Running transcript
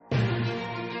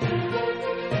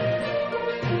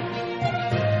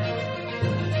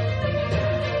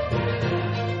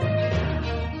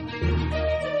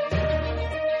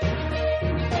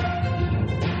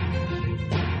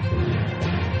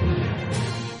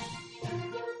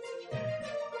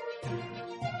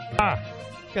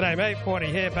G'day, mate. Porty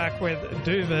here, back with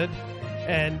Duvid.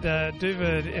 And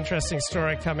Duvid, interesting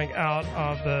story coming out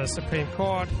of the Supreme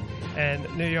Court and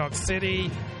New York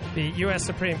City. The U.S.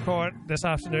 Supreme Court this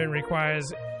afternoon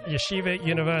requires Yeshiva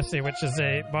University, which is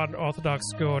a modern Orthodox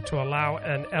school, to allow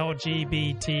an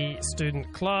LGBT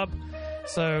student club.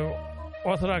 So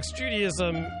Orthodox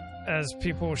Judaism, as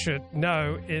people should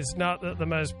know, is not the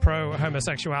most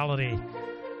pro-homosexuality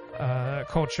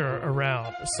culture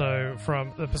around. So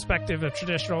from the perspective of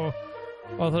traditional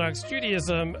Orthodox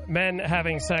Judaism, men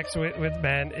having sex with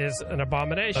men is an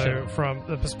abomination.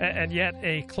 And yet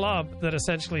a club that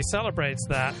essentially celebrates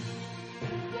that,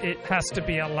 it has to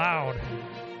be allowed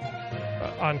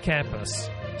on campus.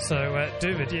 So,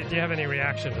 Duvid, do you have any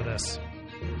reaction to this?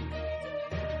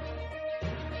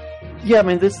 Yeah, I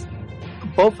mean,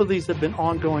 both of these have been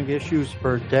ongoing issues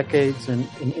for decades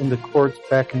in the courts,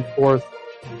 back and forth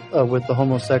with the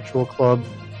homosexual club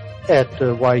at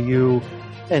YU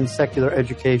and secular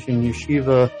education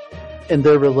yeshiva, and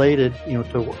they're related,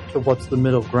 to what's the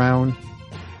middle ground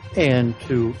and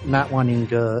to not wanting,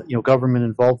 government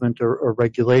involvement or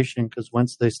regulation, because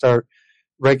once they start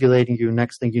regulating you,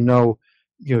 next thing you know,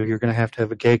 you're going to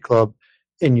have a gay club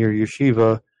in your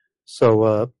yeshiva.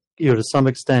 So, to some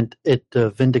extent, it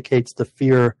vindicates the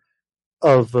fear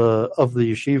of the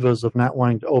yeshivas of not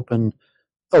wanting to open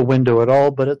a window at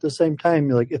all. But at the same time,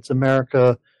 it's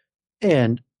America,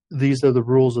 and these are the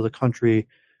rules of the country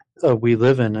we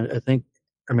live in. I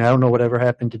don't know whatever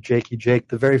happened to Jakey Jake.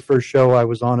 The very first show I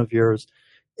was on of yours,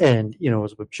 and it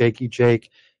was with Jakey Jake,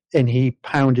 and he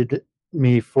pounded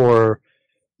me for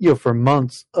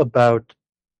months about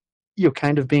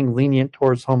kind of being lenient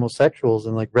towards homosexuals,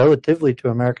 and relatively to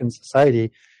American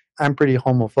society, I'm pretty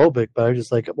homophobic. But I was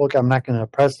just look, I'm not going to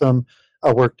oppress them.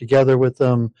 I'll work together with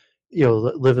them.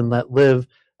 Live and let live.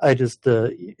 I just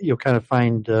kind of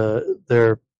find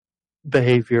their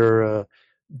behavior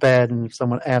bad, and if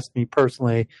someone asked me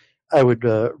personally, I would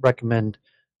recommend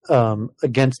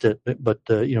against it. But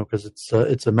because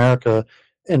it's America,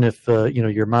 and if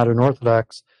you're modern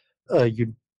Orthodox,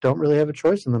 you don't really have a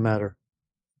choice in the matter.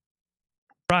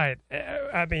 Right.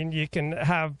 I mean, you can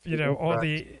have, all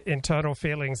the internal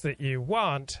feelings that you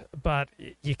want, but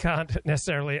you can't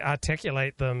necessarily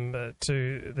articulate them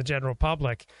to the general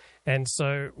public. And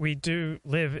so we do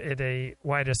live in a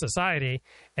wider society,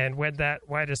 and when that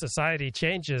wider society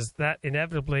changes, that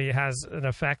inevitably has an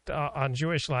effect on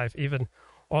Jewish life, even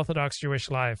Orthodox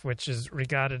Jewish life, which is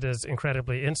regarded as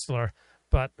incredibly insular.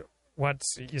 But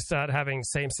once you start having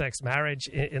same-sex marriage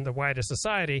in the wider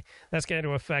society, that's going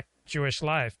to affect Jewish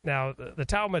life. Now, the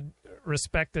Talmud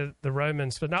respected the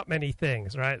Romans for not many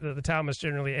things, right? The Talmud is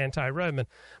generally anti-Roman,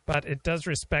 but it does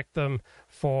respect them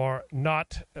for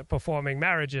not performing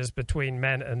marriages between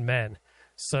men and men.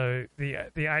 So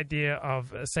the idea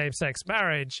of same-sex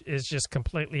marriage is just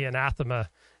completely anathema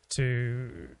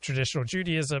to traditional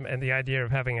Judaism, and the idea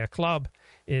of having a club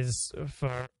is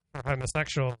for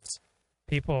homosexuals.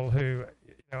 People who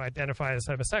identify as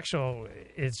homosexual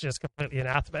is just completely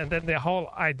anathema. And then the whole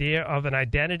idea of an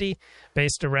identity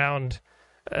based around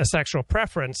a sexual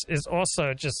preference is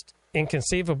also just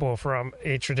inconceivable from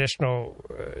a traditional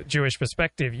Jewish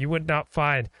perspective. You would not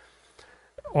find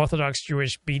Orthodox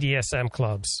Jewish BDSM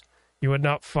clubs. You would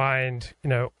not find,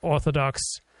 Orthodox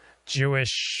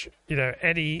Jewish,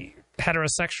 any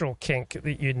heterosexual kink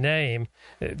that you name.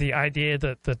 The idea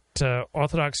that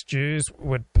Orthodox Jews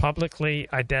would publicly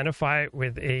identify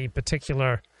with a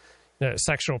particular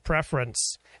sexual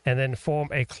preference and then form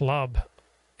a club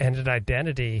and an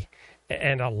identity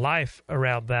and a life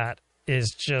around that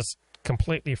is just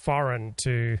completely foreign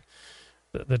to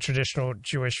the traditional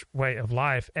Jewish way of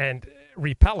life and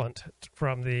repellent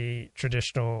from the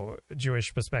traditional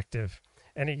Jewish perspective.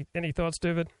 Any thoughts,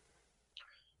 David?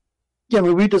 Yeah, I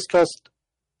mean, we discussed,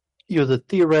 the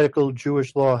theoretical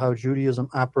Jewish law, how Judaism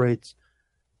operates,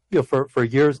 for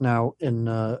years now, and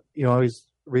I always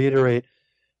reiterate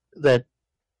that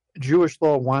Jewish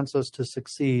law wants us to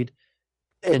succeed,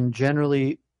 and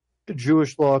generally,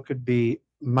 Jewish law could be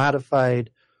modified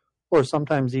or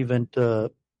sometimes even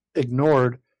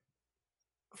ignored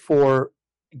for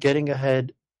getting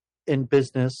ahead in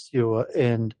business,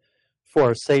 and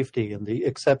for safety, and the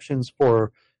exceptions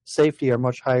for safety are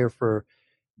much higher for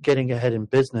getting ahead in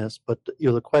business. But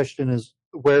the question is,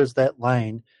 where's that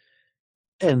line?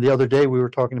 And the other day we were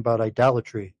talking about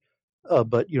idolatry.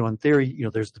 But in theory,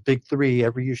 there's the big three.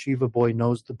 Every yeshiva boy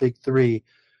knows the big three,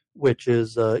 which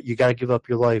is you got to give up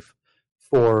your life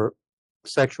for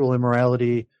sexual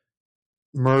immorality,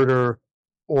 murder,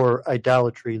 or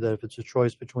idolatry. That if it's a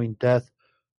choice between death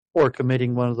or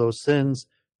committing one of those sins,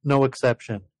 no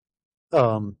exception.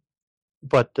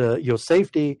 But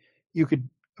safety, you could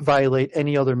violate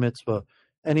any other mitzvah,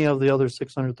 any of the other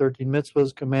 613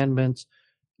 mitzvahs, commandments.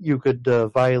 You could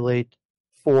violate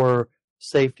for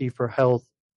safety, for health,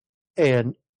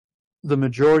 and the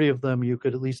majority of them you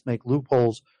could at least make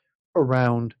loopholes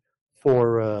around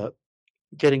for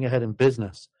getting ahead in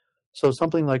business. So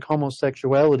something like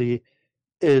homosexuality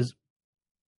is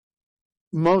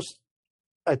most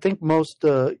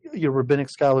your rabbinic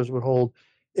scholars would hold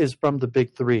is from the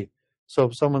big three. So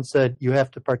if someone said you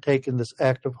have to partake in this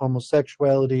act of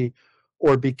homosexuality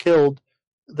or be killed,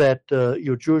 that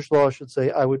your Jewish law should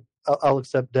say, I'll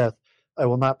accept death. I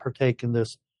will not partake in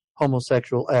this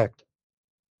homosexual act.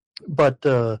 But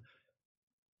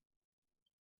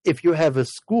if you have a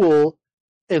school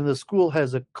and the school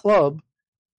has a club,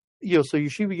 so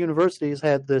Yeshiva University has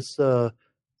had this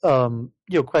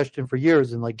question for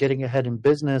years, and like getting ahead in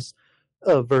business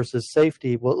versus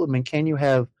safety. Well, I mean, can you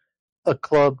have a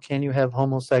club? Can you have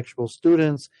homosexual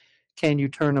students? Can you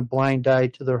turn a blind eye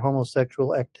to their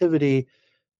homosexual activity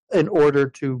in order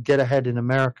to get ahead in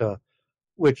America,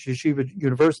 which Yeshiva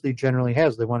University generally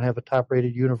has? They want to have a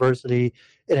top-rated university.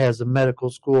 It has a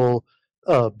medical school,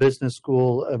 business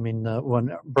school. I mean,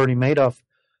 when Bernie Madoff,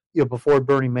 before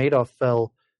Bernie Madoff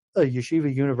fell,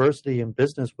 Yeshiva University in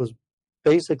business was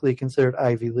basically considered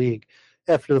Ivy League.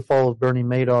 After the fall of Bernie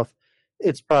Madoff,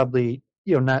 it's probably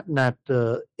not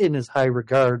in as high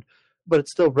regard, but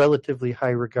it's still relatively high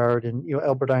regard. And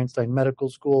Albert Einstein Medical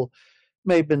School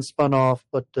may have been spun off,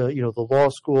 but the law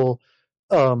school,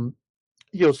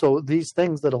 so these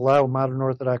things that allow modern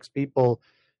Orthodox people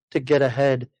to get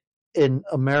ahead in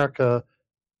America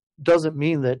doesn't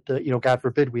mean that God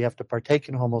forbid we have to partake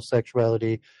in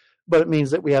homosexuality, but it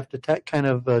means that we have to kind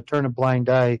of turn a blind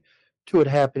eye to it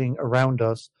happening around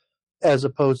us, as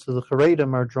opposed to the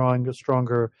Haredim are drawing a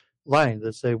stronger line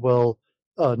that say, well,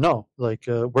 no, like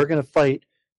we're going to fight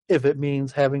if it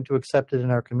means having to accept it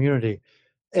in our community,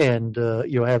 and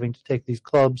having to take these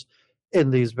clubs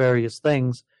in these various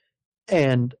things,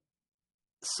 and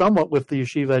somewhat with the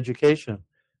yeshiva education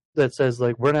that says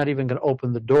like we're not even going to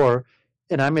open the door.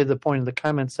 And I made the point in the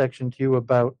comment section to you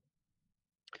about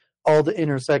all the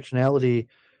intersectionality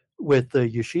with the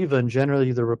yeshiva, and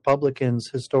generally the Republicans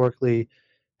historically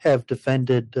have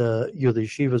defended the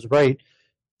yeshiva's right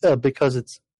because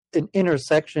it's an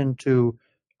intersection to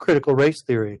critical race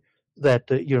theory that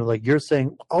like you're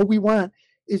saying all we want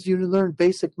is you to learn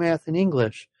basic math and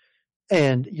English,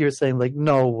 and you're saying like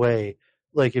no way,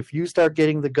 like if you start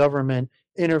getting the government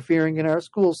interfering in our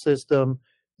school system,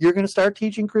 you're going to start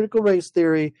teaching critical race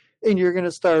theory, and you're going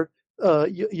to start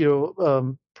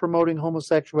promoting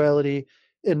homosexuality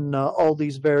in all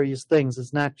these various things.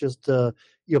 It's not just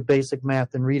basic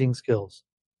math and reading skills.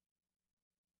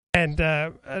 And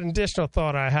an additional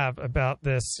thought I have about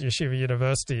this Yeshiva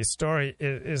University story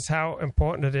is how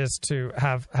important it is to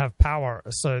have power.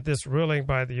 So this ruling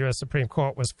by the U.S. Supreme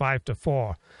Court was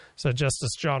 5-4. So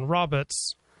Justice John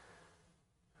Roberts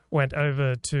went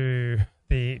over to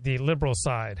the liberal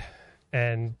side,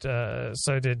 and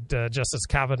so did Justice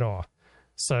Kavanaugh.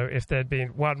 So if there'd been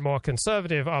one more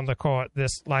conservative on the court,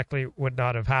 this likely would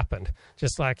not have happened.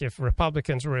 Just like if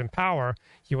Republicans were in power,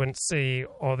 you wouldn't see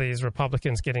all these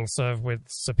Republicans getting served with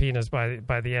subpoenas by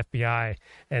the FBI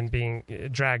and being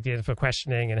dragged in for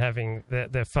questioning and having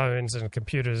their phones and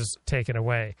computers taken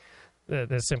away.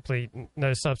 There's simply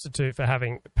no substitute for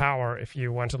having power if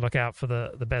you want to look out for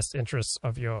the best interests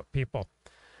of your people.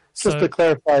 Just to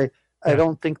clarify, I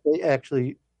don't think they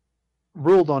actually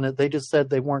ruled on it. They just said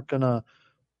they weren't going to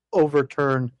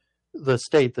overturn the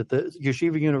state, that the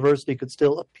Yeshiva University could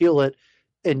still appeal it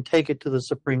and take it to the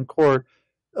Supreme Court,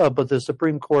 but the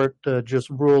Supreme Court just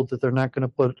ruled that they're not going to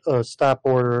put a stop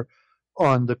order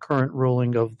on the current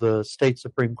ruling of the state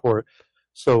Supreme Court.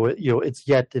 So it's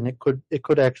yet, and it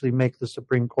could actually make the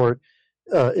Supreme Court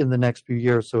in the next few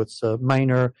years. So it's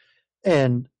minor,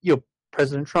 and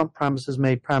President Trump, promises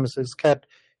made, promises kept.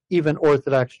 Even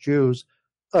Orthodox Jews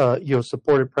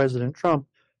supported President Trump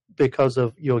because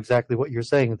of exactly what you're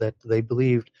saying, that they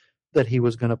believed that he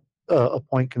was going to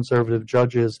appoint conservative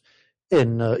judges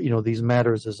in these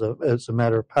matters as a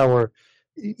matter of power,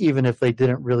 even if they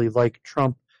didn't really like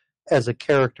Trump as a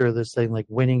character. They're saying like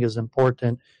winning is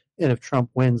important, and if Trump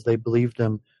wins, they believed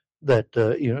him that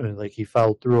like he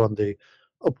followed through on the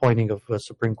appointing of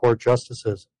Supreme Court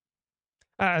justices.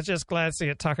 I was just glancing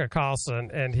at Tucker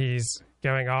Carlson, and he's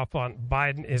going off on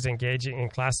Biden is engaging in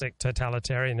classic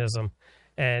totalitarianism.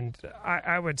 And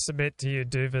I would submit to you,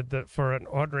 David, that for an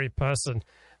ordinary person,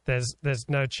 there's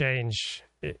no change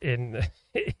in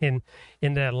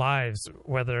their lives,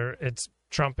 whether it's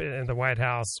Trump in the White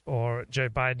House or Joe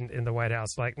Biden in the White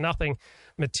House. Like nothing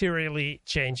materially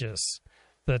changes.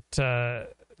 That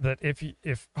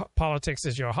if politics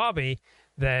is your hobby,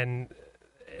 then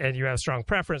and you have strong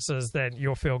preferences, then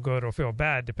you'll feel good or feel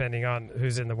bad depending on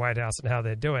who's in the White House and how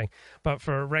they're doing. But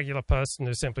for a regular person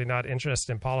who's simply not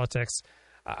interested in politics,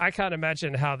 I can't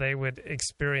imagine how they would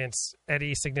experience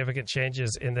any significant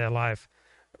changes in their life,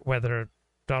 whether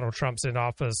Donald Trump's in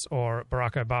office or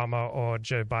Barack Obama or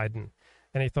Joe Biden.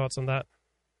 Any thoughts on that?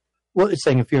 Well, it's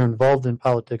saying if you're involved in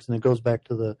politics, and it goes back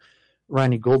to the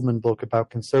Ronnie Goldman book about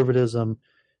conservatism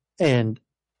and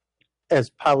as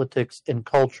politics and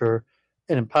culture.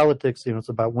 And in politics, it's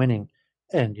about winning.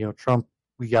 And, Trump,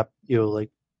 we got, like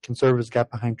conservatives got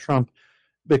behind Trump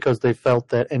because they felt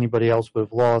that anybody else would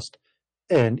have lost.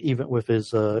 And even with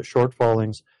his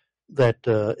shortfallings, that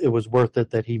it was worth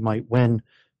it that he might win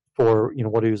for,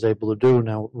 what he was able to do.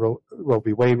 Now, Roe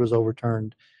v. Wade was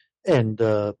overturned and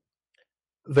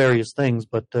various things.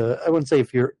 But I wouldn't say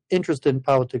if you're interested in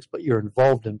politics, but you're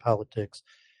involved in politics.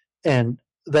 And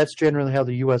that's generally how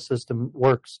the U.S. system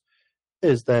works.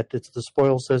 Is that it's the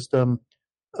spoil system.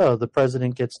 The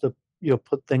president gets to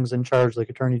put things in charge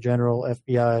like Attorney General,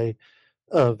 FBI,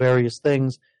 various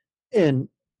things, and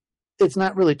it's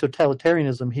not really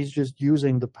totalitarianism. He's just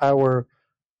using the power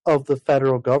of the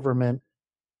federal government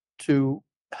to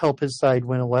help his side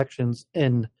win elections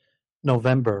in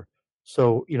November.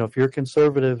 So if you're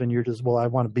conservative and you're just I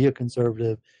want to be a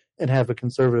conservative and have a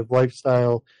conservative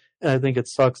lifestyle, and I think it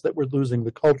sucks that we're losing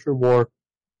the culture war.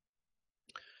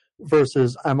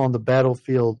 Versus I'm on the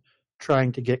battlefield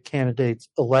trying to get candidates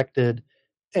elected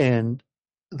and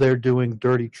they're doing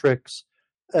dirty tricks,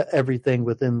 everything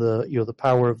within the, the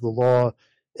power of the law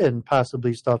and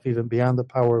possibly stuff even beyond the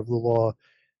power of the law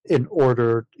in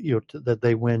order, that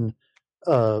they win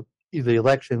the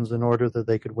elections in order that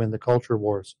they could win the culture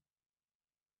wars.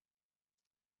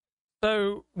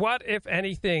 So what, if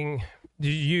anything, do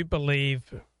you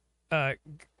believe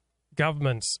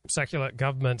governments, secular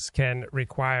governments, can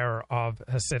require of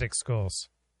Hasidic schools?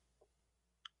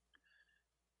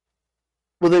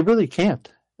 Well, they really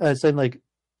can't. I'm saying,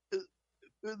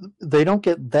 they don't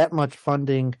get that much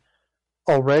funding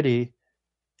already,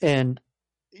 and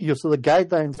so the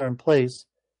guidelines are in place,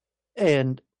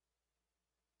 and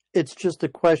it's just a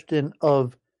question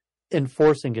of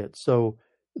enforcing it. So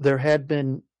there had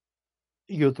been,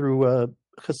 through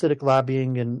Hasidic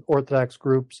lobbying and Orthodox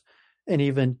groups, and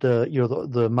even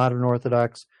the modern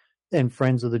Orthodox and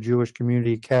Friends of the Jewish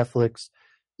Community, Catholics,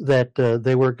 that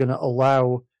they were going to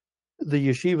allow the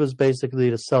yeshivas basically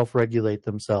to self-regulate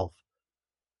themselves.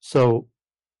 So,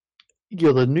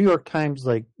 the New York Times,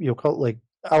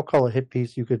 I'll call it hit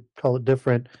piece, you could call it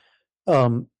different,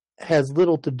 has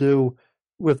little to do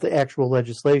with the actual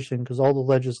legislation, because all the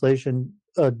legislation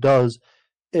does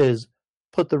is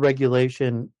put the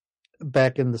regulation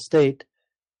back in the state,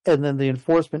 and then the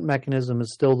enforcement mechanism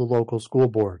is still the local school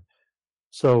board.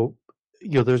 So,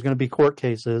 there's going to be court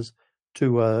cases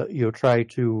to, try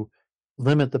to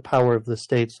limit the power of the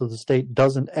state, so the state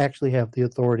doesn't actually have the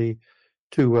authority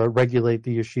to regulate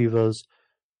the yeshivas.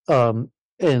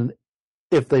 And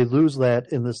if they lose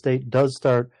that and the state does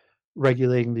start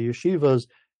regulating the yeshivas,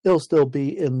 they'll still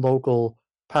be in local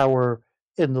power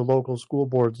in the local school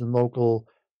boards and local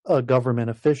government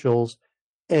officials.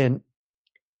 And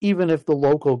even if the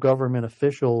local government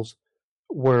officials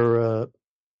were,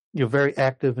 very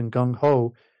active and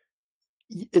gung-ho,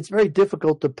 it's very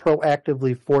difficult to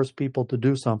proactively force people to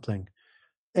do something.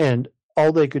 And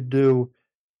all they could do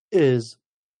is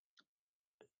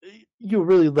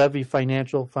really levy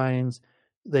financial fines.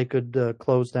 They could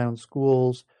close down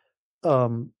schools.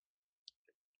 And,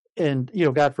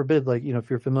 God forbid, if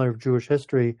you're familiar with Jewish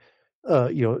history,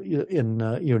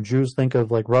 Jews think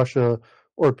of Russia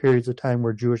or periods of time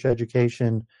where Jewish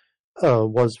education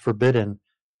was forbidden.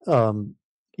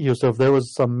 So if there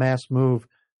was some mass move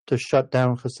to shut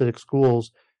down Hasidic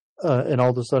schools, and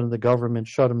all of a sudden the government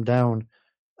shut them down,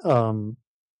 God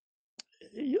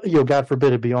forbid,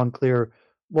 it'd be unclear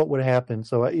what would happen.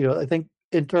 So, I think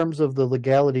in terms of the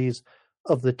legalities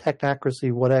of the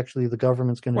technocracy, what actually the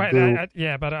government's going to do.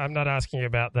 Yeah, but I'm not asking you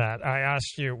about that. I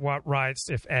asked you what rights,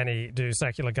 if any, do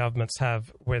secular governments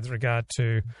have with regard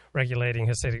to regulating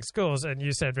Hasidic schools, and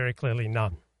you said very clearly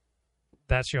none.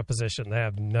 That's your position. They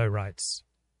have no rights.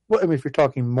 Well, if you're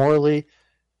talking morally,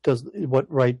 what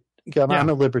right? I'm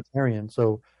a libertarian,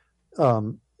 so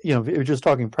if you're just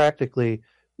talking practically,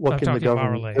 what can the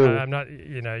government morally. do? I'm not.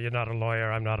 You're not a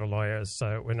lawyer. I'm not a lawyer,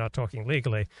 so we're not talking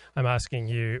legally. I'm asking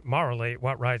you morally.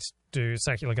 What rights do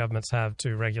secular governments have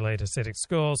to regulate Hasidic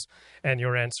schools? And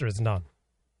your answer is none.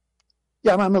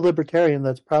 Yeah, I'm a libertarian.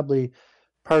 That's probably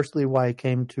partially why I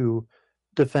came to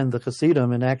defend the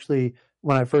Hasidim. And actually,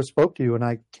 when I first spoke to you, and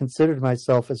I considered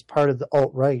myself as part of the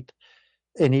alt-right,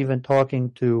 and even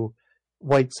talking to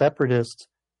white separatists,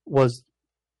 was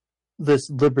this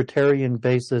libertarian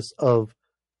basis of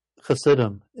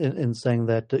Hasidim in saying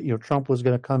that Trump was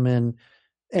going to come in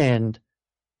and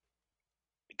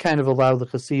kind of allow the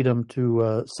Hasidim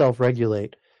to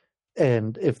self-regulate,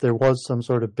 and if there was some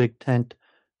sort of big tent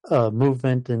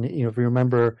movement, and if you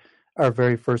remember our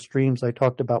very first streams, I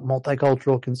talked about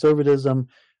multicultural conservatism,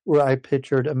 where I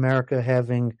pictured America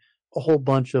having a whole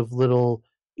bunch of little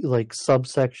like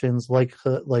subsections, like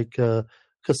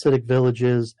Hasidic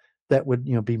villages that would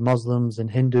be Muslims and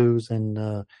Hindus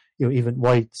and even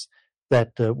whites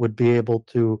that would be able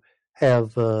to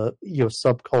have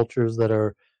subcultures that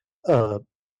are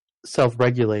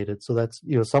self-regulated. So that's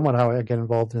somewhat how I get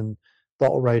involved in the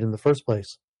alt-right in the first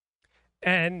place.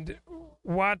 And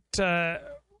what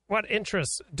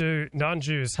interests do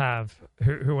non-Jews have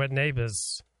who are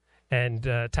neighbors and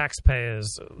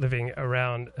taxpayers living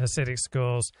around Hasidic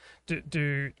schools?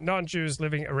 Do non-Jews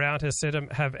living around Hasidim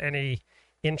have any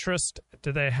interest?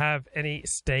 Do they have any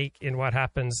stake in what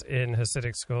happens in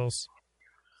Hasidic schools?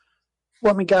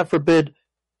 Well, I mean, God forbid,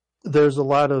 there's a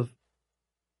lot of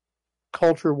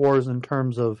culture wars in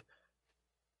terms of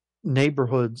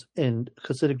neighborhoods and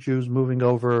Hasidic Jews moving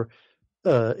over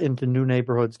into new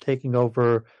neighborhoods, taking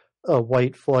over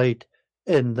white flight,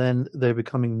 and then they're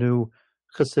becoming new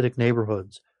Hasidic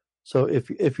neighborhoods. So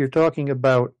if you're talking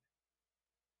about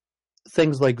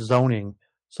things like zoning,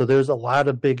 so there's a lot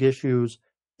of big issues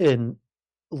in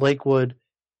Lakewood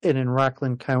and in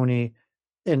Rockland County,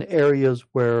 in areas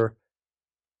where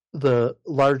the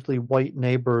largely white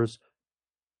neighbors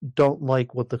don't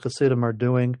like what the Hasidim are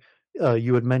doing.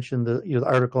 You had mentioned the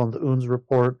article in the Unz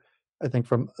report, I think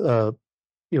from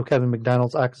Kevin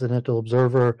McDonald's Occidental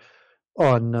Observer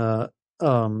on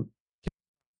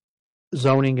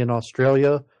zoning in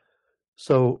Australia.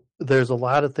 So there's a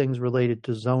lot of things related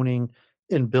to zoning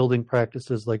in building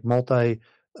practices, like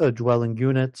multi-dwelling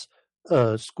units,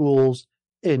 schools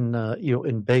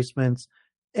in basements,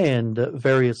 and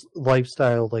various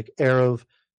lifestyle like Erev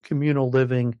communal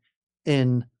living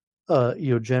in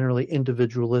generally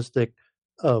individualistic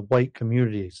white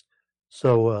communities.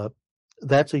 So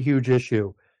that's a huge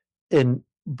issue. In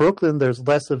Brooklyn, there's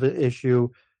less of an issue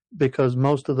because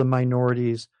most of the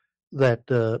minorities that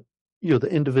the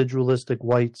individualistic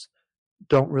whites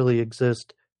don't really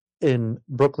exist in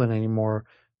Brooklyn anymore.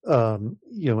 And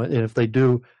if they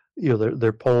do,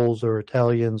 they're Poles or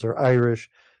Italians or Irish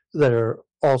that are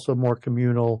also more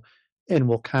communal and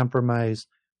will compromise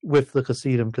with the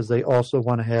Hasidim because they also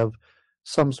want to have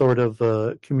some sort of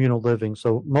communal living.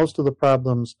 So most of the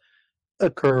problems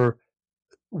occur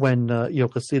when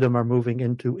Hasidim are moving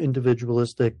into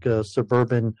individualistic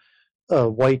suburban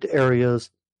white areas,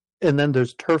 and then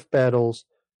there's turf battles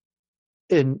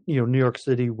in New York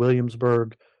City,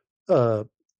 Williamsburg, Far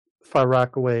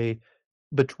Rockaway,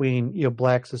 between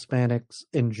blacks, Hispanics,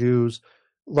 and Jews,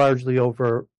 largely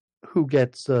over who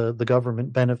gets the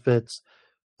government benefits,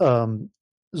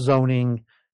 zoning,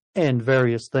 and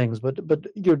various things. But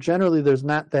generally there's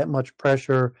not that much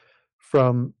pressure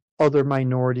from other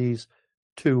minorities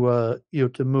to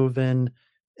to move in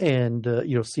and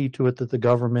see to it that the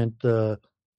government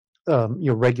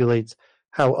regulates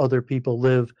how other people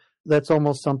live. That's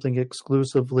almost something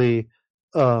exclusively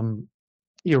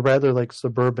rather like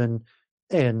suburban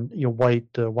and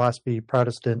white waspy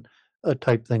Protestant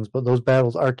type things. But those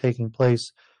battles are taking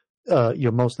place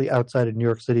mostly outside of New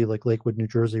York City, like Lakewood, New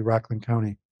Jersey, Rockland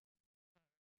County.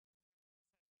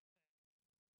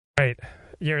 Right.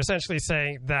 You're essentially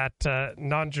saying that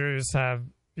non-Jews have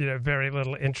very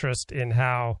little interest in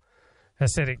how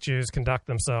Hasidic Jews conduct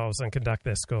themselves and conduct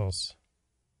their schools.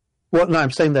 Well, no,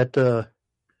 I'm saying that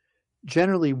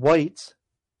generally whites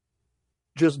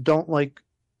just don't like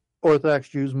Orthodox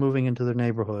Jews moving into their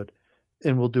neighborhood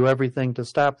and will do everything to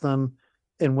stop them,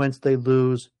 and once they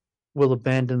lose, will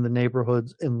abandon the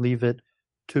neighborhoods and leave it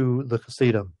to the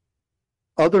Hasidim.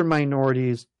 Other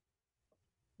minorities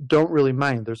don't really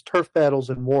mind. There's turf battles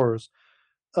and wars,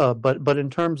 but in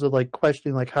terms of like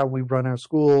questioning like how we run our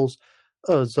schools,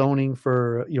 zoning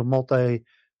for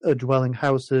multi-dwelling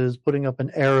houses, putting up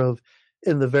an Erev,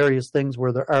 in the various things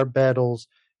where there are battles,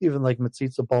 even like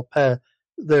Metzitza Balpeh,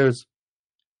 there's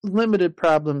limited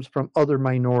problems from other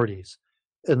minorities.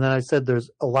 And then I said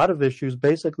there's a lot of issues.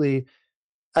 Basically,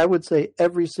 I would say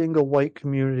every single white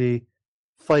community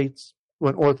fights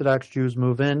when Orthodox Jews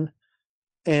move in.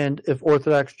 And if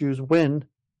Orthodox Jews win,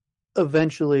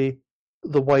 eventually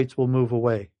the whites will move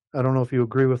away. I don't know if you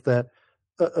agree with that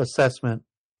assessment,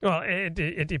 Well,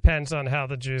 it depends on how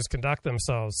the Jews conduct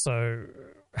themselves. So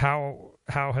how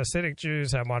Hasidic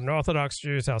Jews, how modern Orthodox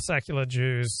Jews, how secular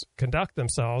Jews conduct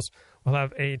themselves will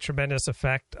have a tremendous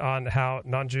effect on how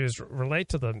non-Jews relate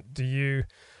to them. Do you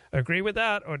agree with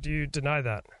that, or do you deny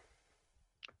that?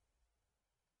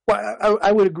 Well,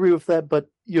 I would agree with that, but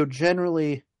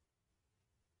generally,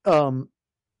 once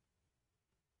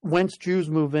Jews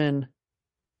move in,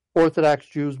 Orthodox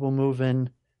Jews will move in,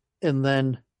 and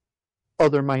then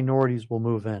other minorities will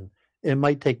move in. It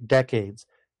might take decades,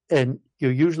 and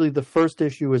usually the first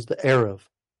issue is the Erev.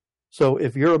 So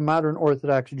if you're a modern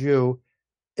Orthodox Jew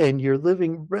and you're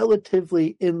living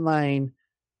relatively in line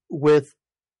with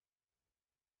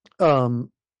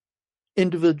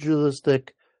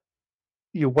individualistic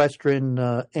Western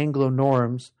Anglo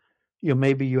norms,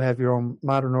 maybe you have your own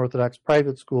modern Orthodox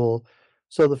private school.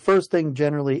 So the first thing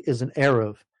generally is an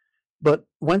Erev. But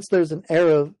once there's an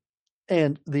Erev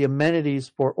and the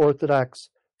amenities for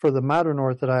the modern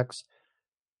Orthodox,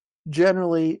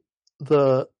 generally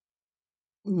the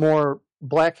more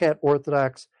black hat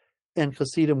Orthodox and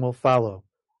Hasidim will follow.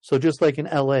 So just like in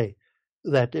LA,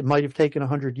 that it might have taken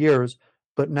 100 years,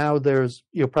 but now there's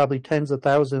probably tens of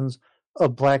thousands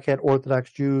of black hat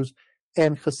Orthodox Jews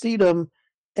and Hasidim.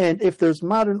 And if there's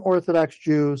modern Orthodox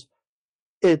Jews,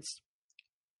 it's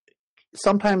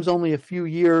sometimes only a few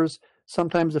years,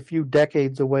 sometimes a few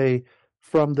decades away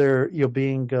from their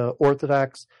being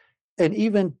Orthodox, and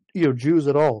even Jews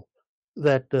at all.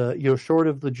 That short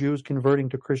of the Jews converting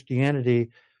to Christianity,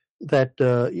 that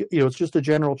it's just a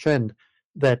general trend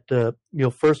that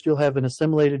first you'll have an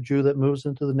assimilated Jew that moves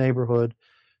into the neighborhood,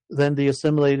 then the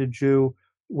assimilated Jew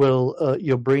will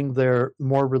bring their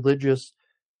more religious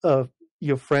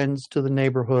friends to the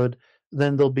neighborhood.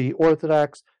 Then they'll be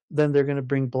Orthodox. Then they're going to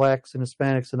bring blacks and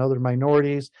Hispanics and other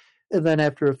minorities. And then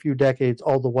after a few decades,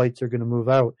 all the whites are going to move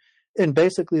out. And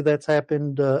basically that's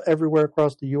happened everywhere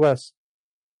across the U.S.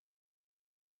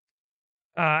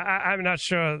 I'm not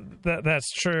sure that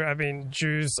that's true. I mean,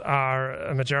 Jews are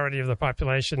a majority of the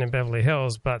population in Beverly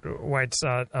Hills, but whites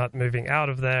aren't moving out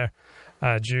of there.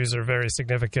 Jews are a very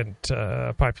significant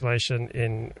population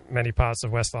in many parts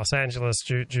of West Los Angeles.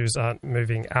 Jews aren't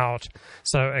moving out.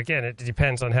 So again, it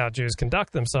depends on how Jews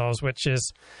conduct themselves, which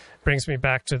brings me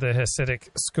back to the Hasidic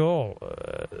school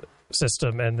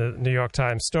system and the New York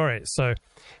Times story. So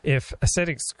if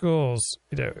Hasidic schools,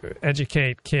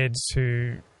 educate kids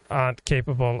who aren't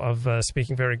capable of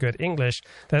speaking very good English,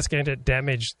 that's going to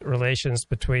damage relations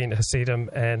between Hasidim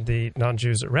and the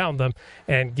non-Jews around them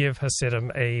and give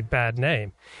Hasidim a bad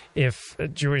name. If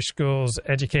Jewish schools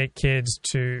educate kids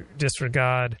to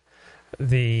disregard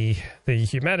the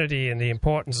humanity and the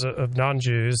importance of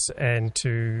non-Jews and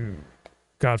to,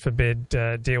 God forbid,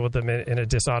 deal with them in a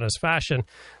dishonest fashion,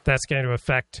 that's going to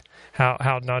affect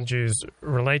how non-Jews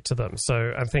relate to them.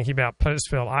 So I'm thinking about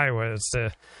Postville, Iowa. It's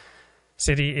a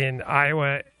city in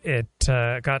Iowa. It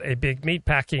got a big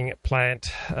meatpacking plant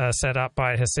set up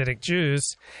by Hasidic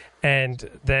Jews, and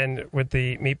then with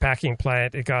the meatpacking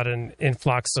plant, it got an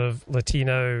influx of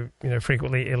Latino,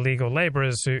 frequently illegal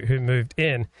laborers who moved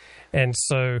in, and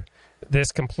so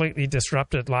this completely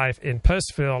disrupted life in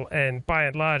Postville. And by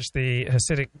and large, the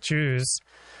Hasidic Jews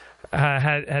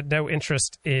had no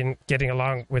interest in getting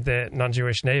along with their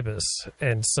non-Jewish neighbors.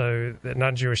 And so the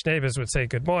non-Jewish neighbors would say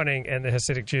good morning, and the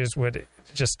Hasidic Jews would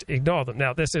just ignore them.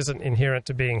 Now, this isn't inherent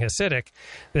to being Hasidic.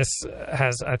 This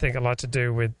has, I think, a lot to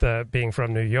do with being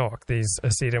from New York. These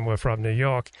Hasidim were from New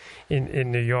York.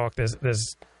 In New York,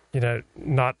 there's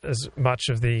not as much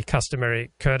of the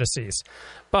customary courtesies.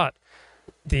 But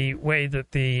the way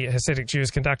that the Hasidic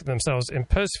Jews conducted themselves in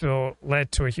Postville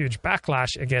led to a huge backlash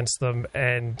against them,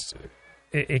 and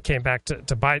it came back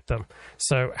to bite them.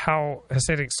 So how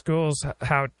Hasidic schools,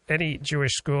 how any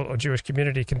Jewish school or Jewish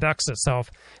community conducts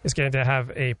itself is going to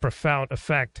have a profound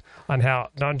effect on how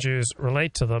non-Jews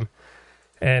relate to them.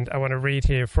 And I want to read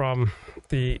here from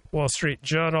the Wall Street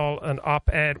Journal, an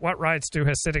op-ed, "What rights do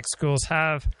Hasidic schools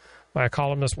have?" by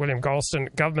columnist William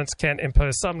Golston. "Governments can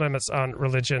impose some limits on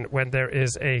religion when there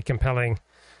is a compelling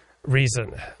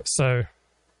reason." So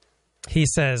he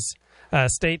says,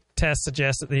 state tests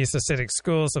suggest that these Hasidic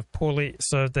schools have poorly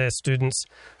served their students,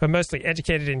 who are mostly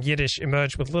educated in Yiddish,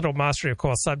 emerged with little mastery of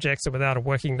core subjects and without a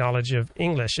working knowledge of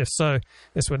English. If so,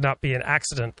 this would not be an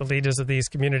accident. The leaders of these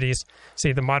communities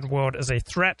see the modern world as a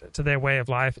threat to their way of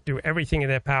life, do everything in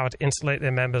their power to insulate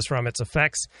their members from its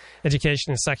effects.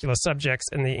 Education in secular subjects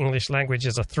in the English language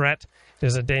is a threat. It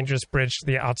is a dangerous bridge to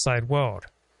the outside world.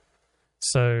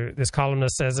 So this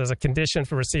columnist says, as a condition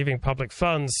for receiving public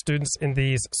funds, students in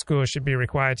these schools should be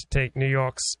required to take New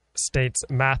York State's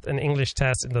math and English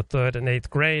tests in the 3rd and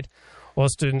 8th grade. All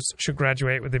students should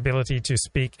graduate with the ability to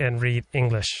speak and read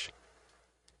English.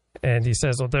 And he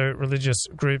says, although religious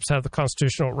groups have the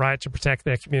constitutional right to protect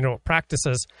their communal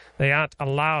practices, they aren't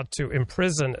allowed to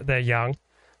imprison their young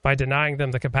by denying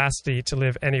them the capacity to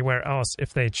live anywhere else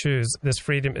if they choose. This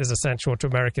freedom is essential to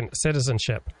American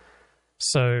citizenship.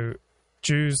 So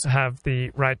Jews have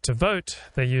the right to vote.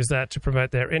 They use that to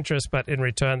promote their interests, but in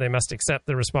return, they must accept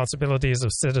the responsibilities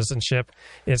of citizenship.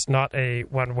 It's not a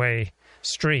one-way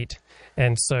street.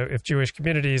 And so if Jewish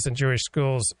communities and Jewish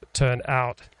schools turn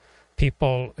out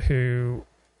people who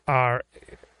are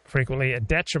frequently a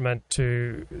detriment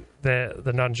to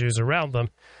the non-Jews around them,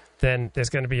 then there's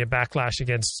going to be a backlash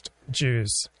against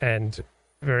Jews and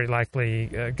very likely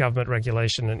government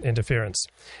regulation and interference.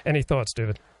 Any thoughts,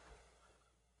 David?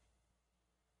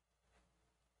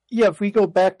 Yeah, if we go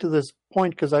back to this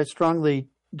point, because I strongly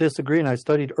disagree, and I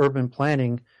studied urban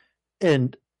planning,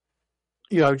 and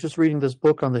I was just reading this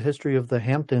book on the history of the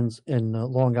Hamptons in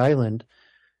Long Island,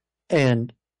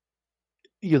 and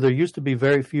there used to be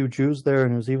very few Jews there,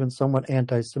 and it was even somewhat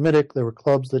anti-Semitic. There were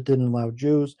clubs that didn't allow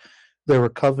Jews. There were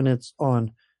covenants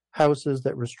on houses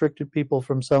that restricted people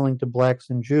from selling to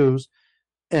blacks and Jews,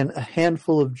 and a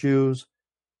handful of Jews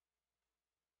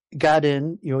got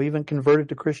in, even converted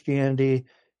to Christianity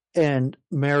and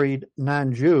married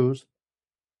non-Jews,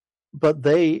 but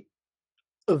they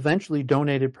eventually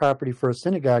donated property for a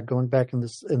synagogue going back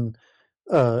in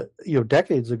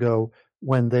decades ago,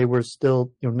 when they were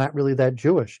still not really that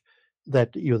Jewish,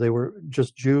 that they were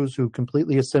just Jews who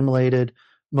completely assimilated.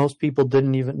 Most people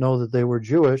didn't even know that they were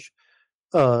Jewish.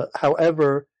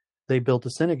 However, they built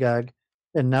a synagogue,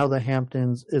 and now the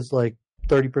Hamptons is like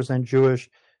 30% Jewish.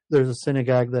 There's a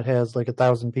synagogue that has like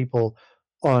 1,000 people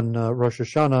on Rosh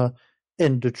Hashanah.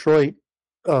 In Detroit,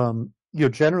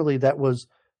 generally that was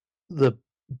the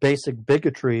basic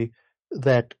bigotry,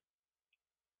 that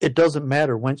it doesn't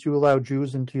matter once you allow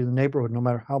Jews into the neighborhood, no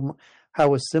matter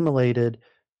how assimilated,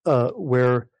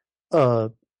 we're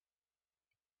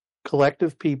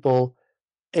collective people,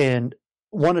 and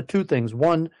one of two things: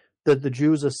 one, that the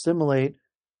Jews assimilate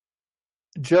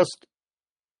just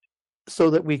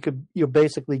so that we could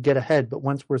basically get ahead, but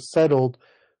once we're settled,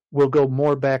 we'll go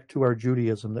more back to our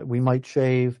Judaism, that we might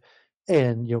shave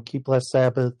and keep less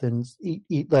Sabbath and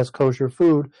eat less kosher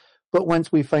food, but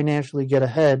once we financially get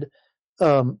ahead,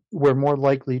 we're more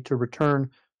likely to return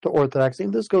to Orthodoxy.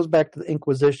 And this goes back to the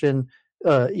Inquisition,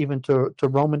 even to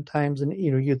Roman times. And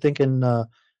you think in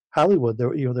Hollywood,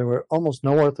 there were almost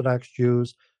no Orthodox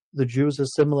Jews. The Jews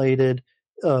assimilated,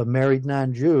 married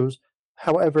non-Jews.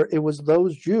 However, it was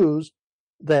those Jews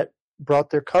that brought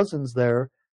their cousins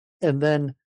there, and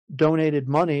then donated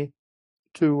money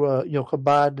to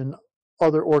Chabad and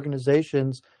other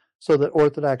organizations so that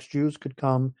Orthodox Jews could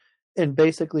come. And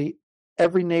basically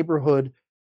every neighborhood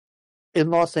in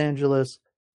Los Angeles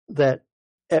that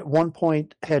at one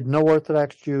point had no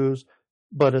Orthodox Jews,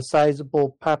 but a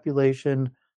sizable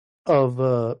population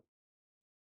of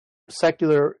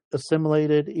secular,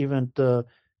 assimilated, even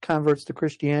converts to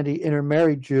Christianity,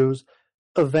 intermarried Jews,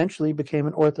 eventually became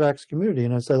an Orthodox community.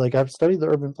 And I said, I've studied the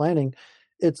urban planning.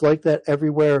 It's like that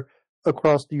everywhere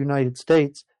across the United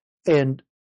States. And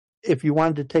if you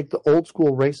wanted to take the old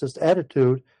school racist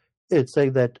attitude, it'd say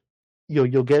that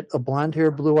you'll get a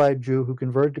blonde-haired, blue-eyed Jew who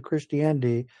converted to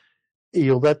Christianity.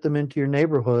 You'll let them into your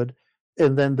neighborhood,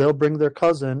 and then they'll bring their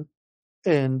cousin,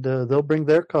 and they'll bring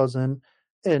their cousin,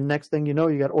 and next thing you know,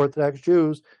 you got Orthodox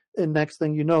Jews, and next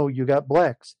thing you know, you got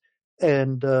blacks.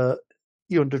 And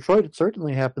in Detroit, it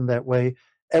certainly happened that way.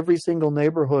 Every single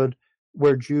neighborhood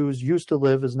where Jews used to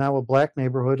live is now a black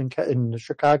neighborhood. In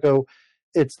Chicago,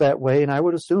 it's that way. And I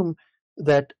would assume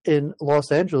that in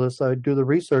Los Angeles, I would do the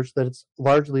research that it's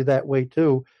largely that way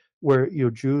too, where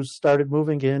Jews started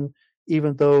moving in,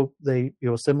 even though they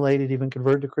assimilated, even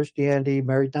converted to Christianity,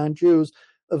 married non-Jews.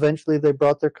 Eventually, they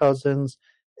brought their cousins,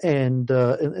 and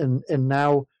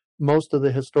now most of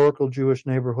the historical Jewish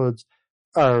neighborhoods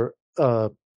are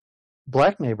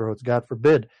black neighborhoods. God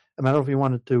forbid. I don't know if you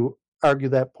wanted to argue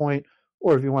that point,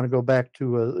 or if you want to go back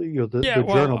to the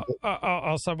journal.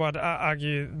 I'll somewhat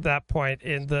argue that point,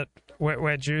 in that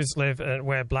where Jews live and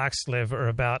where blacks live are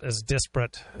about as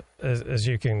disparate as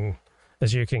you can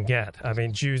get. I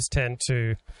mean, Jews tend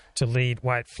to lead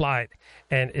white flight,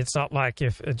 and it's not like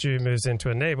if a Jew moves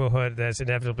into a neighborhood, there's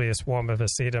inevitably a swarm of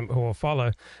Hasidim who will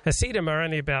follow. Hasidim are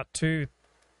only about 2-3%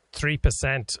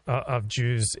 of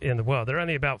Jews in the world. There are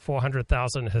only about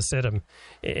 400,000 Hasidim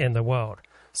in the world.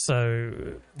 So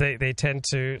they tend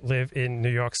to live in New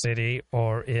York City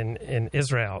or in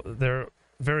Israel. There are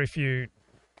very few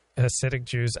Hasidic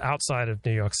Jews outside of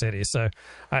New York City. So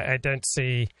I don't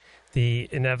see the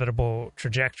inevitable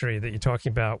trajectory that you're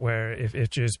talking about, where if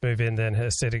Jews move in, then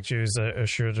Hasidic Jews are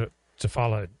sure to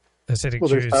follow. Hasidic Well,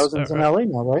 there's Jews thousands in LA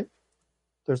now, right?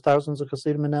 There's thousands of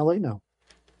Hasidim in LA now.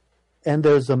 And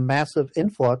there's a massive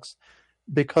influx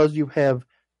because you have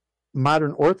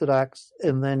modern Orthodox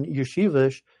and then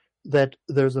Yeshivish, that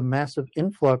there's a massive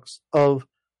influx of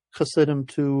Hasidim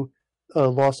to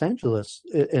Los Angeles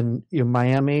and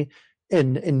Miami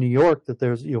and in New York, that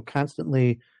there's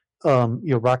constantly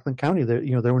Rockland County.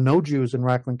 There were no Jews in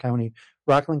Rockland County.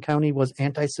 Rockland County was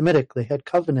anti-Semitic. They had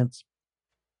covenants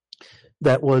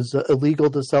that was illegal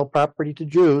to sell property to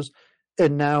Jews,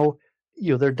 and now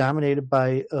they're dominated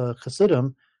by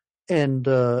Hasidim. And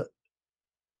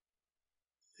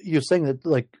you're saying that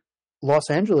like Los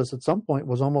Angeles at some point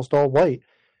was almost all white,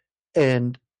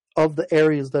 and of the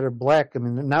areas that are black, I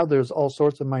mean, now there's all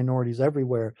sorts of minorities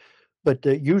everywhere, but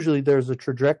usually there's a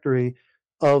trajectory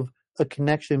of a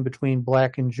connection between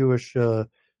black and Jewish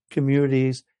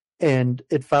communities, and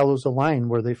it follows a line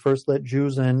where they first let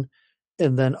Jews in,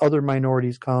 and then other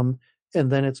minorities come, and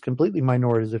then it's completely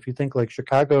minorities. If you think like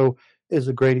Chicago is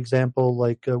a great example,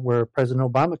 like where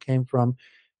President Obama came from,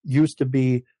 used to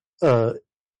be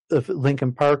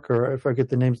Lincoln Park, or I forget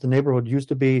the names of the neighborhood, used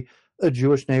to be a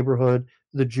Jewish neighborhood.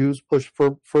 The Jews pushed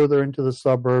further into the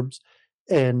suburbs,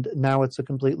 and now it's a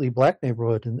completely black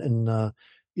neighborhood. And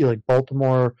like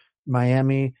Baltimore,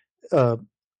 Miami,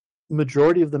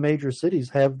 majority of the major cities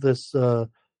have this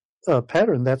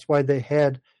pattern. That's why they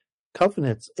had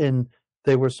covenants, and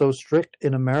they were so strict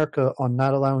in America on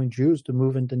not allowing Jews to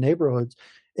move into neighborhoods.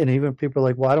 And even people are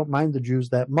like, well, I don't mind the Jews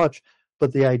that much,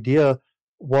 but the idea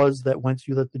was that once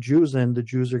you let the Jews in, the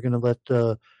Jews are going to let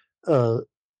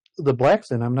the blacks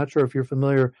in. I'm not sure if you're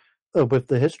familiar with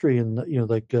the history, and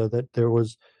that there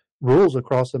was rules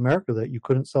across America that you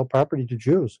couldn't sell property to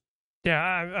Jews. Yeah,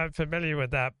 I'm familiar with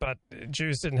that, but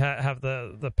Jews didn't have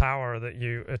the power that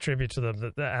you attribute to them.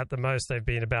 That at the most, they've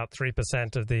been about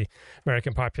 3% of the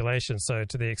American population. So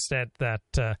to the extent that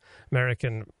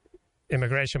American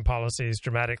immigration policies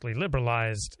dramatically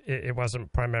liberalized, it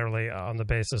wasn't primarily on the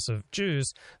basis of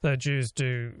Jews, though Jews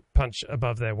do punch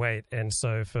above their weight. And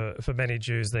so for many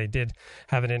Jews, they did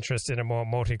have an interest in a more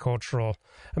multicultural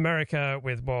America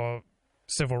with more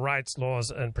civil rights laws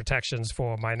and protections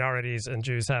for minorities, and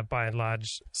Jews have by and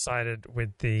large sided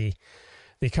with the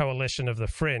coalition of the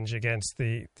fringe against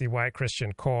the white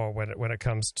Christian core when it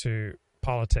comes to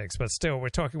politics. But still, we're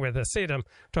talking with Hasidim,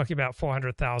 talking about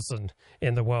 400,000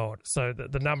 in the world. So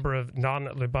the number of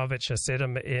non-Lubavitch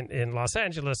Hasidim in Los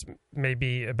Angeles may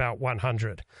be about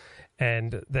 100.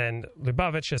 And then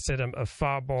Lubavitch Hasidim are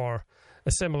far more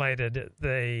assimilated.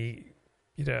 They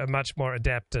are much more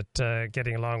adept at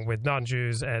getting along with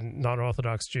non-Jews and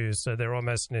non-Orthodox Jews. So they're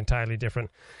almost an entirely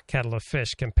different kettle of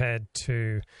fish compared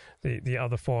to the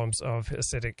other forms of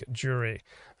Hasidic Jewry.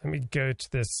 Let me go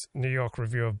to this New York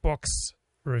Review of Books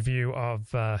review of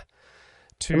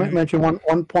two. I might mention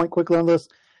one point quickly on this.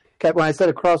 When I said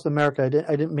across America,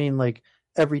 I didn't mean like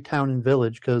every town and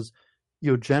village, because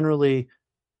generally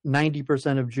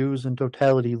 90% of Jews in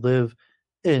totality live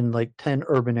in like 10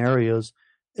 urban areas.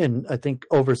 And I think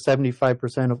over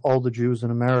 75% of all the Jews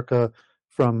in America,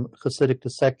 from Hasidic to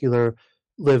secular,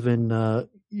 live in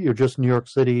just New York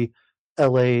City,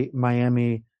 LA,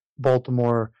 Miami,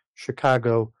 Baltimore,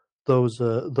 Chicago,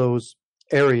 those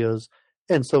areas.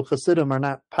 And so Hasidim are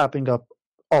not popping up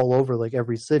all over like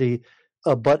every city,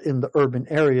 but in the urban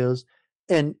areas.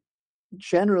 And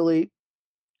generally,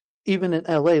 even in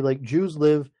LA, like Jews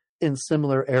live in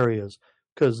similar areas,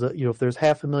 because if there's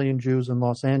 500,000 Jews in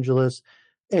Los Angeles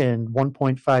and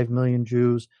 1.5 million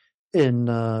Jews in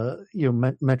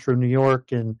Metro New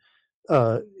York, and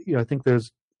I think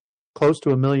there's close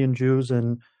to 1 million Jews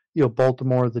in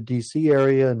Baltimore, the DC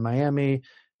area, and Miami,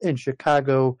 and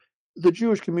Chicago. The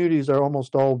Jewish communities are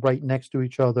almost all right next to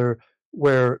each other,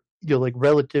 where like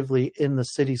relatively in the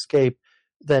cityscape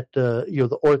that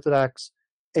the Orthodox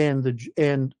and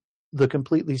the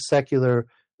completely secular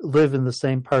live in the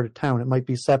same part of town. It might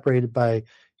be separated by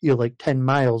like 10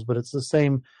 miles, but it's the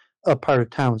same part of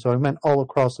town. So I meant all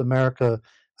across America.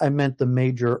 I meant the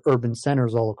major urban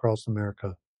centers all across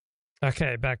America.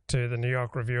 Okay, back to the New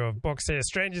York Review of Books here.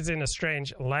 Strangers in a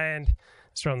Strange Land.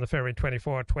 It's from the February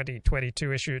 24,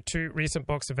 2022 issue. 2 recent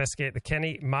books investigate the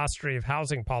Kenny mastery of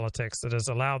housing politics that has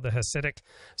allowed the Hasidic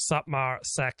Satmar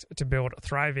sect to build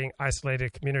thriving,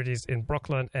 isolated communities in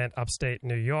Brooklyn and upstate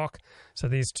New York. So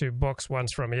these 2 books,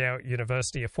 one's from Yale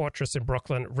University, A Fortress in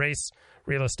Brooklyn, Race,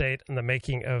 Real Estate, and the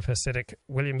Making of Hasidic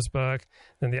Williamsburg.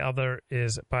 Then the other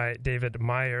is by David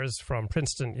Myers from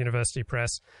Princeton University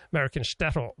Press, American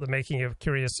Shtetl, The Making of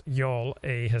Kiryas Yol,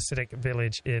 a Hasidic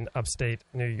village in upstate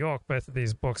New York. Both of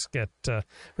these books get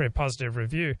very positive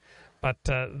review. But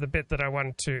the bit that I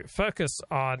wanted to focus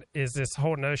on is this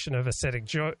whole notion of Hasidic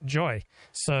joy.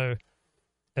 So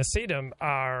Hasidim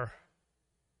are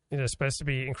supposed to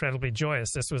be incredibly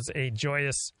joyous. This was a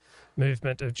joyous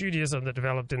movement of Judaism that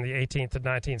developed in the 18th and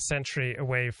 19th century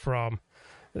away from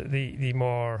the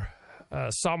more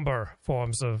somber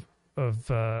forms of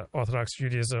Orthodox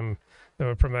Judaism that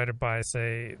were promoted by,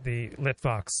 say, the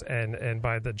Litvaks and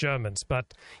by the Germans.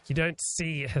 But you don't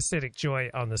see Hasidic joy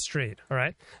on the street, all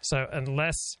right? So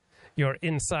unless you're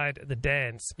inside the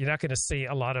dance, you're not going to see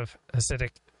a lot of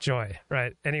Hasidic joy,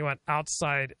 right? Anyone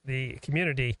outside the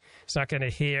community is not going to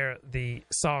hear the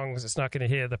songs, it's not going to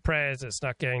hear the prayers, it's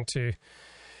not going to,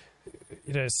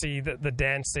 see the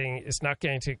dancing, it's not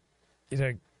going to,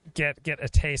 get a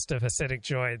taste of Hasidic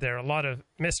joy. There are a lot of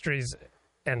mysteries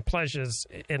and pleasures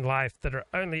in life that are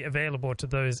only available to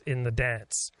those in the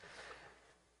dance.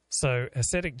 So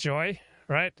Hasidic joy,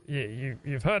 right?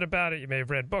 You've heard about it, you may have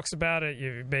read books about it,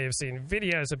 you may have seen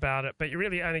videos about it, but you're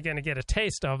really only going to get a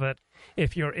taste of it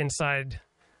if you're inside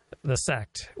the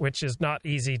sect, which is not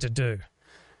easy to do.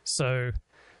 So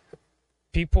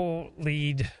people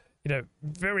lead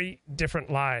very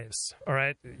different lives, all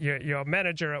right? Your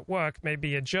manager at work may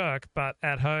be a jerk, but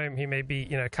at home he may be,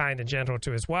 kind and gentle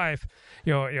to his wife.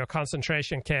 Your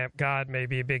concentration camp guard may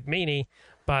be a big meanie,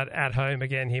 but at home,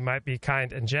 again, he might be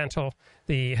kind and gentle.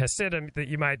 The Hasidim that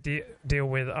you might deal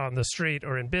with on the street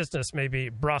or in business may be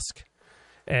brusque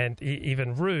and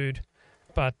even rude,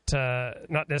 but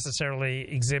not necessarily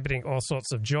exhibiting all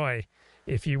sorts of joy.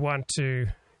 If you want to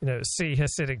see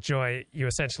Hasidic joy, you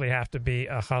essentially have to be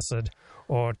a Hasid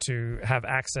or to have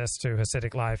access to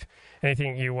Hasidic life.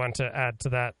 Anything you want to add to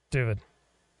that, David?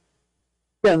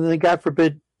 Yeah, and then God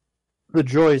forbid the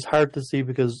joy is hard to see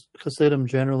because Hasidim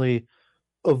generally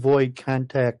avoid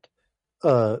contact,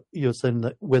 with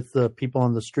the people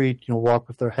on the street, walk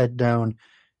with their head down.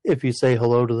 If you say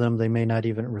hello to them, they may not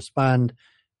even respond.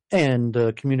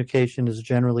 And communication is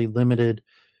generally limited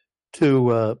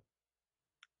to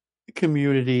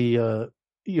community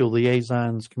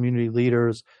liaisons, community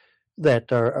leaders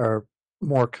that are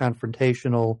more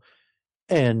confrontational,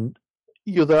 and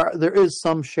there is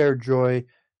some shared joy.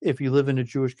 If you live in a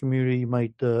Jewish community, you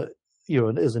might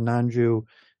as a non-Jew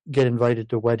get invited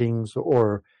to weddings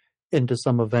or into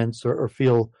some events or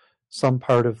feel some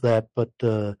part of that, but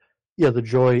the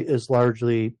joy is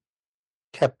largely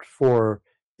kept for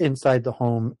inside the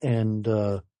home. And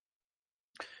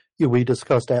we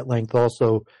discussed at length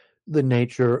also the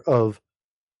nature of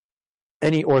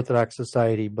any Orthodox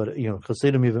society, but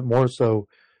Hasidim even more so,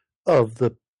 of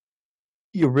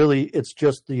it's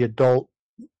just the adult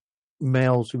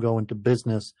males who go into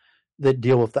business that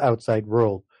deal with the outside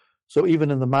world. So even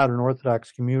in the modern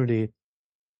Orthodox community,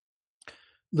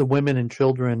 the women and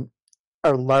children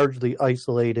are largely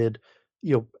isolated.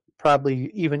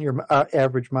 Probably even your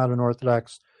average modern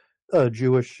Orthodox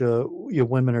Jewish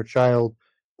women or child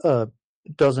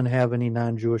doesn't have any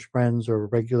non-Jewish friends or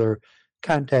regular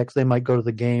contacts. They might go to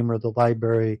the game or the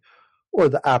library or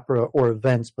the opera or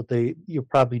events, but you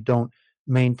probably don't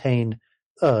maintain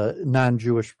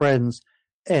non-Jewish friends.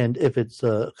 And if it's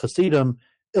Hasidim,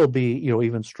 it'll be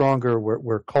even stronger,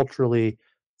 where culturally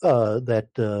they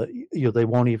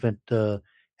won't even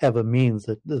have a means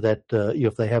that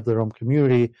if they have their own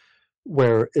community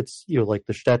where it's like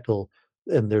the shtetl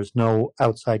and there's no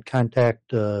outside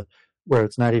contact, where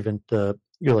it's not even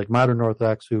like modern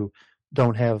Orthodox who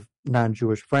don't have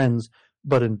non-Jewish friends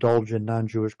but indulge in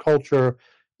non-Jewish culture,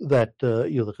 that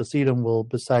the Hasidim will,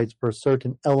 besides for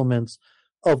certain elements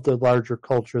of the larger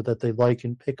culture that they like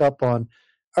and pick up on,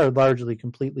 are largely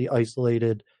completely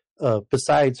isolated,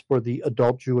 besides for the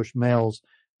adult Jewish males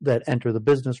that enter the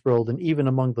business world. And even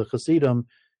among the Hasidim,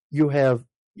 you have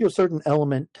certain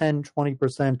element, 10,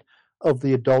 20% of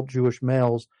the adult Jewish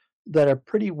males that are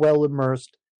pretty well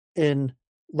immersed in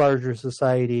larger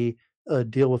society,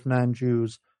 deal with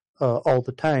non-Jews all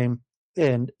the time.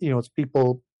 And, it's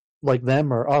people like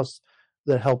them or us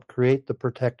that help create the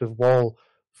protective wall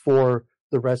for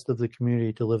the rest of the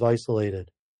community to live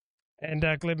isolated. And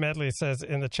Glib Medley says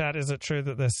in the chat, is it true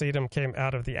that the sedum came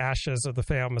out of the ashes of the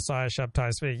failed Messiah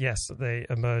Shabtai Zvi? Yes, they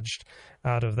emerged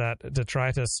out of that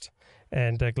detritus.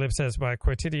 And Glib says, my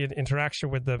quotidian interaction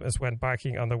with them is when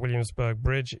biking on the Williamsburg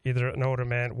Bridge, either an older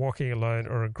man walking alone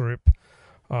or a group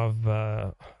of,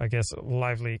 I guess,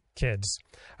 lively kids.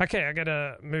 Okay, I'm going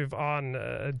to move on.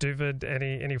 Duvid,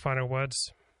 any final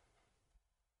words?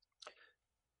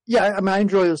 Yeah, I mean, I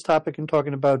enjoy this topic and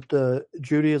talking about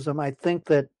Judaism. I think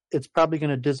that it's probably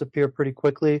going to disappear pretty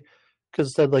quickly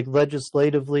because, like,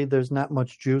 legislatively, there's not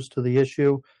much juice to the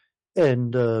issue,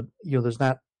 and there's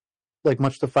not like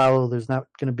much to follow. There's not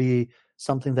going to be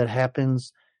something that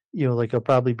happens. Like it'll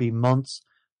probably be months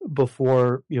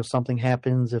before something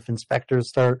happens if inspectors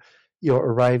start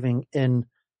arriving in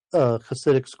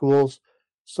Hasidic schools.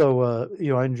 So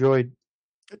I enjoyed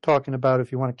talking about it.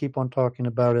 If you want to keep on talking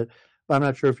about it. I'm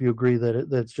not sure if you agree that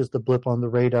that's just a blip on the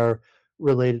radar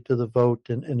related to the vote,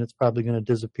 and it's probably going to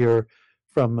disappear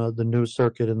from the news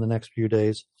circuit in the next few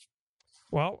days.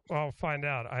 Well, I'll find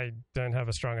out. I don't have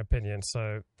a strong opinion,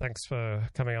 so thanks for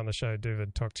coming on the show,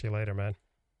 David. Talk to you later, man.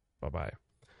 Bye-bye.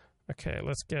 Okay,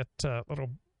 let's get a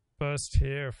little burst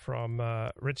here from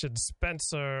Richard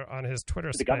Spencer on his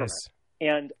Twitter space. Government.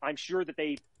 And I'm sure that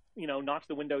they, knocked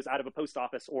the windows out of a post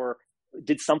office or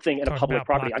did something in a public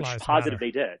property. I'm positive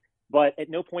they did. But at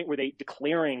no point were they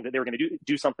declaring that they were going to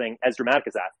do something as dramatic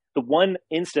as that. The one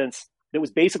instance that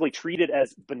was basically treated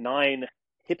as benign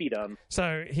hippiedom.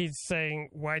 So he's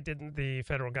saying, why didn't the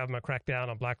federal government crack down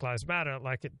on Black Lives Matter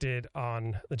like it did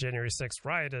on the January 6th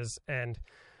rioters? And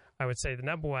I would say the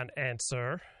number one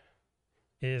answer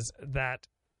is that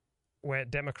where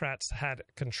Democrats had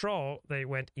control, they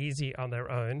went easy on their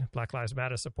own, Black Lives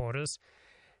Matter supporters,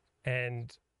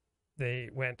 and they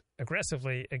went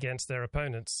aggressively against their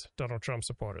opponents, Donald Trump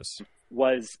supporters.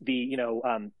 Was the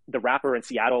rapper in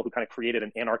Seattle who kind of created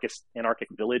an anarchic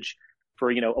village for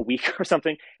a week or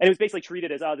something, and it was basically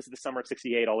treated as, this is the summer of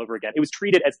 '68 all over again. It was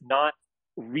treated as not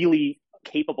really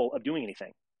capable of doing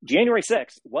anything. January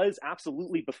 6th was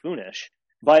absolutely buffoonish,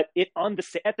 but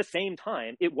at the same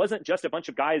time, it wasn't just a bunch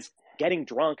of guys getting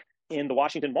drunk in the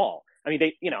Washington Mall. I mean,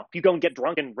 if you go and get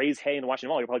drunk and raise hay in the Washington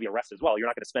Mall, you'll probably be arrested as well. You're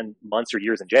not going to spend months or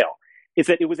years in jail. Is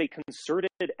that it was a concerted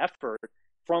effort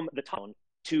from the town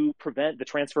to prevent the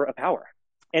transfer of power.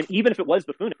 And even if it was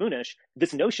buffoonish,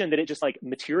 this notion that it just like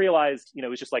materialized, it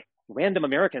was just like random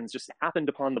Americans just happened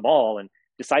upon the mall and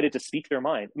decided to speak their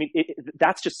mind. I mean,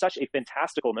 that's just such a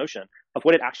fantastical notion of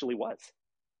what it actually was.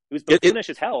 It was buffoonish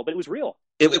as hell, but it was real.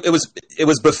 It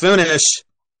was buffoonish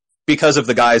because of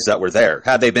the guys that were there.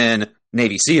 Had they been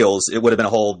Navy SEALs, it would have been a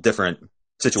whole different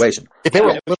situation. If they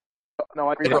were no,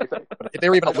 I agree. If they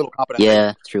were even a little competent,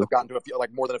 yeah, true. Gotten to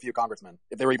more than a few congressmen.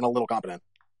 If they were even a little competent,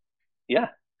 yeah.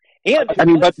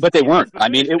 And but they weren't. I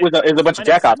mean, it was a bunch of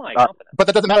jackoffs. But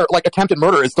that doesn't matter. Like, attempted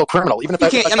murder is still criminal, even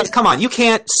if come on, you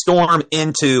can't storm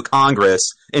into Congress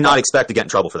and not expect to get in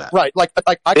trouble for that. Right?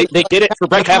 They did it for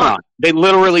Brett Kavanaugh. They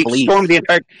literally stormed the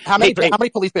entire. How many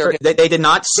police barricades? They did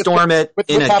not storm it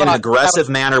in an aggressive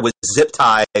manner with zip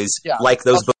ties like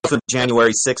those buffoon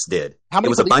January 6th did. It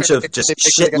was a bunch of just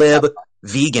shit-lib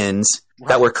vegans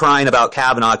that were crying about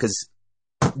Kavanaugh because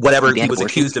whatever he was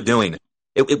accused of doing.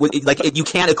 You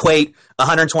can't equate a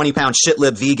 120-pound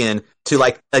shit-lib vegan to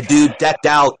like a dude decked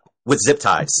out with zip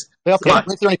ties. They also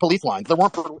didn't through any police lines.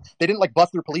 They didn't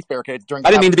bust through police barricades during.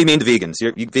 I didn't mean to be mean to vegans.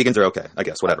 Vegans are okay, I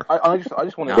guess. Whatever. I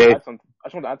just want to add something. I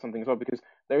just want to add something as well because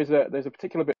there's a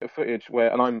particular bit of footage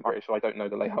where, and I'm British, so I don't know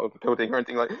the layout of the building or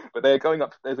anything like. But they're going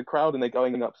up. There's a crowd and they're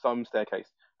going up some staircase.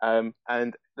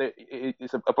 And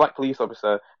it's a black police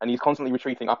officer, and he's constantly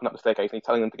retreating up and up the staircase, and he's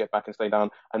telling them to get back and stay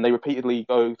down. And they repeatedly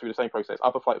go through the same process,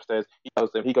 up a flight of stairs. He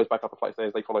tells them, he goes back up a flight of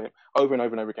stairs. They follow him over and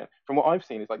over and over again. From what I've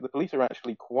seen, is like the police are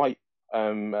actually quite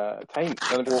tame,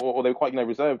 or they're quite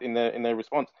reserved in their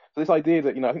response. So this idea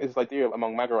that I think there's this idea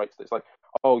among MAGAites that's like,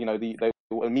 they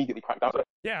will immediately crack down.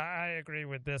 Yeah, I agree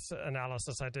with this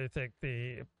analysis. I do think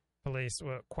the police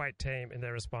were quite tame in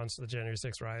their response to the January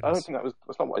 6th rioters. I don't think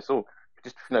that's not what I saw.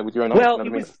 Just with your own. Well,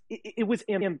 it was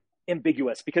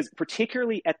ambiguous because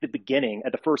particularly at the beginning,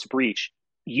 at the first breach,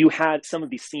 you had some of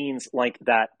these scenes like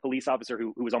that police officer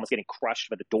who was almost getting crushed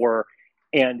by the door.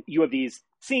 And you have these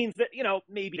scenes that,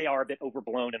 maybe they are a bit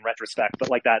overblown in retrospect, but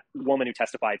like that woman who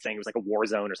testified saying it was like a war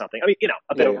zone or something. I mean,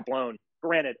 a bit overblown,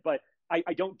 granted, but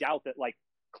I don't doubt that like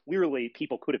clearly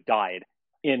people could have died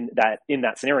in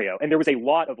that scenario. And there was a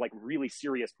lot of like really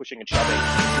serious pushing and shoving,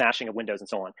 smashing of windows and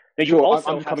so on. Now you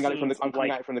also I'm coming at it from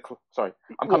the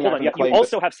you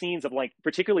also have scenes of like,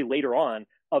 particularly later on,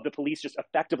 of the police just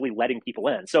effectively letting people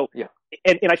in. So,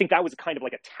 and I think that was kind of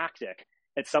like a tactic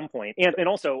at some point. And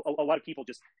also a lot of people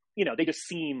just, they just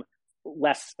seem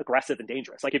less aggressive and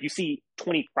dangerous. Like if you see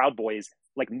 20 Proud Boys,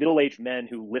 like middle-aged men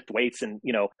who lift weights and,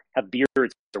 you know, have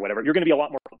beards or whatever, you're going to be a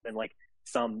lot more than like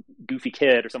some goofy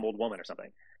kid or some old woman or something.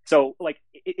 So like,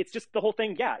 it's just the whole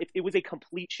thing. Yeah, it was a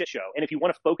complete shit show. And if you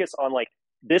want to focus on like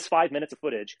this 5 minutes of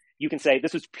footage, you can say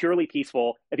this was purely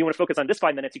peaceful. If you want to focus on this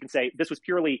 5 minutes, you can say this was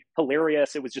purely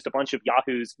hilarious. It was just a bunch of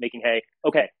yahoos making hay.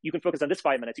 Okay, you can focus on this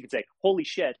 5 minutes. You can say, holy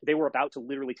shit, they were about to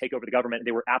literally take over the government. And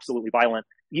they were absolutely violent.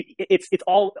 It's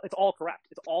all correct.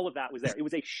 It's all of that was there. It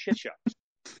was a shit show.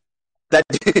 That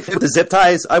the zip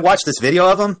ties. I watched this video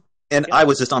of him, and I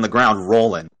was just on the ground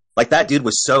rolling. Like that dude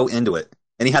was so into it,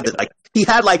 and he had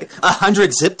like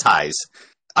 100 zip ties.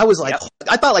 I was like,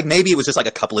 I thought like maybe it was just like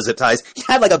a couple of zip ties. He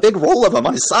had like a big roll of them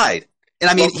on his side. And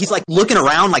I mean, he's like looking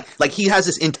around, like he has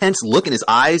this intense look in his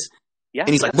eyes. Yeah.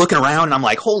 And he's like looking around, and I'm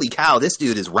like, holy cow, this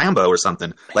dude is Rambo or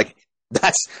something. Like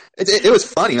it was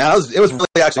funny, man. It was really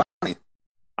actually funny.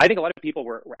 I think a lot of people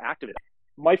were active.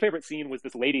 My favorite scene was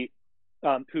this lady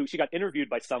who she got interviewed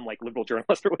by some like liberal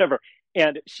journalist or whatever.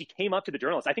 And she came up to the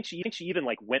journalist. I think she even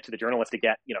like went to the journalist to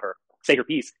get, you know, say her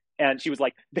piece. And she was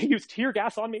like, they used tear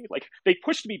gas on me. Like they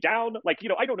pushed me down. Like, you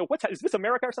know, I don't know is this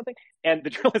America or something? And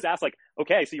the journalist asked like,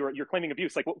 okay, so you're claiming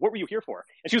abuse. Like, what were you here for?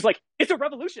 And she was like, it's a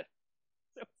revolution.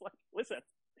 So it's like, listen,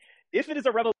 if it is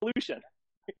a revolution,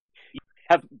 you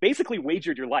have basically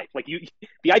wagered your life. Like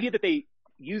the idea that they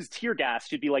use tear gas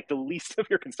should be like the least of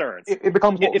your concerns. It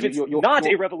becomes if it's not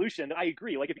a revolution. I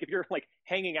agree. Like if you're like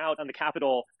hanging out on the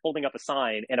Capitol holding up a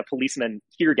sign and a policeman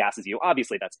tear gasses you,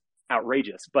 obviously that's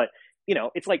outrageous. But you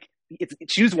know, it's like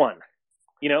choose one.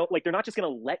 You know, like they're not just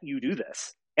going to let you do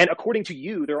this. And according to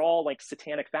you, they're all like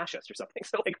satanic fascists or something.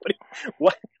 So like,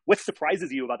 what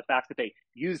surprises you about the fact that they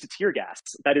used tear gas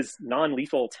that is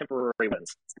non-lethal temporary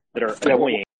ones that are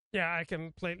annoying? Yeah, I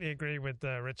completely agree with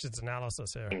Richard's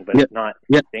analysis here. But not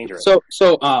dangerous.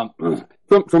 So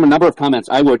from a number of comments,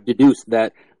 I would deduce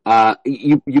that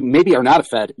you maybe are not a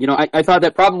Fed. You know, I thought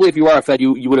that probably if you are a Fed,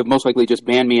 you would have most likely just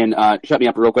banned me and shut me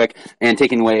up real quick and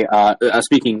taken away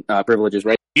speaking privileges,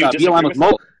 right? BLM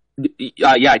was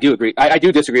yeah, I do agree. I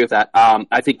do disagree with that.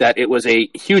 I think that it was a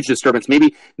huge disturbance,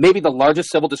 maybe the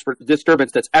largest civil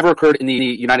disturbance that's ever occurred in the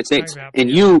United States. And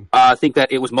you think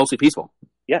that it was mostly peaceful.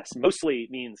 Yes, mostly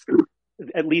means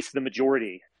at least the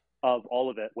majority of all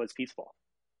of it was peaceful.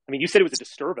 I mean, you said it was a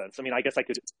disturbance. I mean, I guess I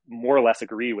could more or less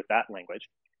agree with that language.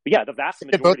 But yeah, the vast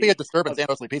majority. It could both be a disturbance and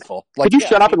mostly peaceful. Like, could you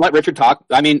shut up and let Richard talk?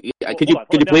 I mean, could you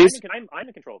please? I'm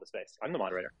in control of the space. I'm the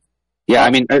moderator. Yeah, I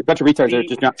mean, a bunch of retards are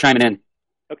just not chiming in.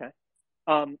 Okay.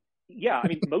 Yeah, I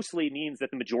mean, mostly means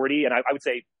that the majority, and I would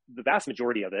say the vast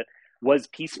majority of it, was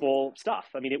peaceful stuff.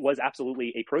 I mean, it was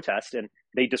absolutely a protest, and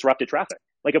they disrupted traffic.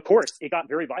 Like, of course, it got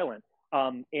very violent,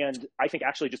 and I think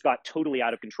actually just got totally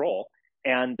out of control.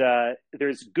 And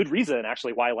there's good reason,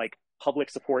 actually, why, like,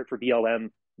 public support for BLM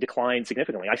declined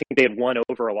significantly. I think they had won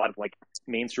over a lot of, like,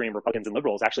 mainstream Republicans and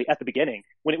liberals, actually, at the beginning,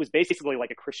 when it was basically like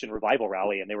a Christian revival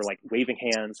rally, and they were, like, waving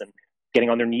hands and getting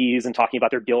on their knees and talking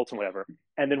about their guilt and whatever.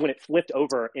 And then when it flipped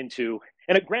over into,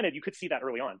 and granted, you could see that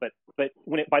early on, but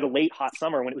when by the late hot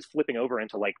summer, when it was flipping over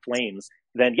into like flames,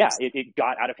 then yeah, it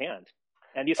got out of hand.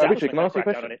 And the establishment cracked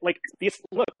down on it. Like,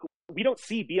 look, we don't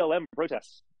see BLM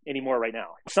protests anymore right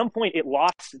now. At some point, it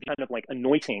lost the kind of like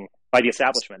anointing by the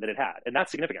establishment that it had, and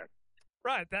that's significant.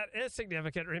 Right, that is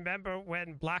significant. Remember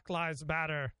when Black Lives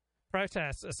Matter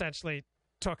protests essentially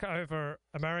took over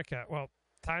America? Well,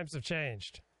 times have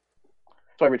changed.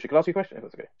 Sorry, Richard, can I ask you a question, if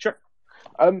that's okay? Sure.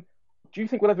 Do you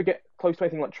think we'll ever get close to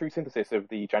anything like true synthesis of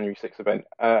the January 6th event?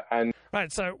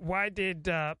 Right, so why did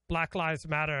Black Lives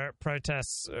Matter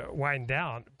protests wind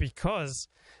down? Because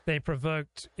they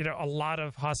provoked, a lot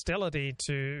of hostility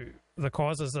to the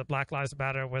causes that Black Lives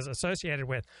Matter was associated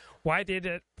with. Why did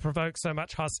it provoke so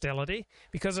much hostility?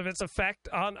 Because of its effect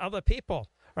on other people.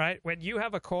 Right? When you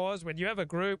have a cause, when you have a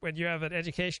group, when you have an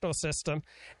educational system,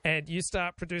 and you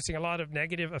start producing a lot of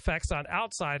negative effects on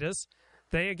outsiders,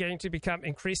 they are going to become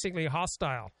increasingly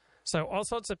hostile. So all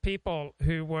sorts of people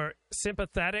who were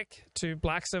sympathetic to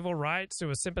black civil rights, who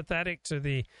were sympathetic to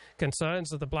the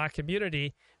concerns of the black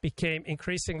community, became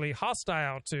increasingly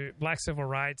hostile to black civil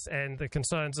rights and the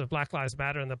concerns of Black Lives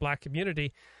Matter and the black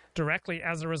community, directly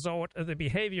as a result of the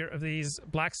behavior of these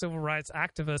black civil rights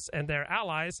activists and their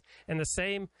allies. And the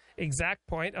same exact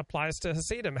point applies to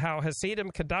Hasidim. How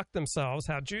Hasidim conduct themselves,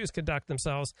 how Jews conduct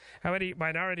themselves, how any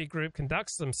minority group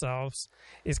conducts themselves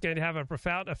is going to have a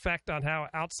profound effect on how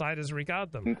outsiders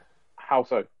regard them. How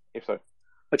so, if so?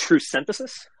 A true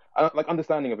synthesis? Like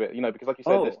understanding of it, because like you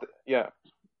said, yeah.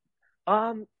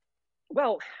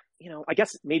 Well, I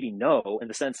guess maybe no, in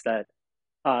the sense that,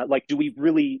 do we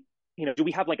really... do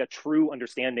we have like a true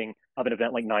understanding of an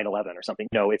event like 9/11 or something?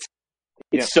 No, it's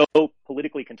it's so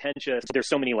politically contentious. There's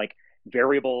so many like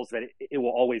variables that it will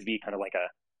always be kind of like a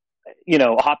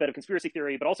hotbed of conspiracy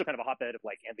theory, but also kind of a hotbed of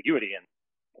like ambiguity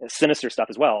and sinister stuff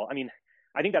as well. I mean,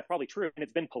 I think that's probably true, and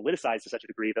it's been politicized to such a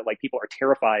degree that like people are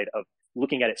terrified of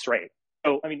looking at it straight.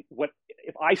 So, I mean,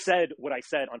 if I said what I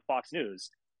said on Fox News,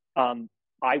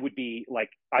 I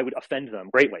would offend them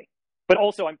greatly. But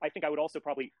also, I think I would also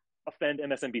probably offend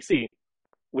MSNBC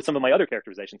with some of my other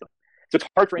characterizations. So it's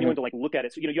hard for anyone to like look at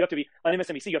it. So, you have to be on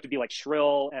MSNBC, you have to be like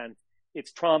shrill and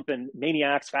it's Trump and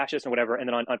maniacs, fascists and whatever. And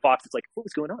then on Fox, it's like, what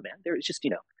was going on, man? It's just,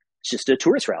 it's just a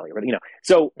tourist rally, or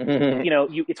So,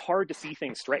 it's hard to see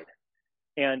things straight.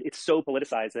 And it's so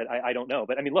politicized that I don't know.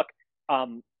 But I mean, look,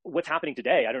 what's happening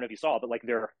today, I don't know if you saw, but like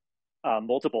there are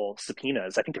multiple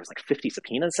subpoenas. I think there was like 50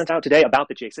 subpoenas sent out today about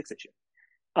the J6 issue.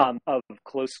 Of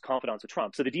close confidants with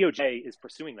Trump. So the DOJ is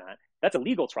pursuing that. That's a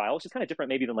legal trial, which is kind of different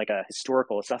maybe than like a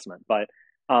historical assessment. But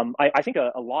I think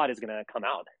a lot is going to come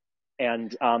out.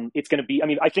 And it's going to be, I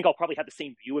mean, I think I'll probably have the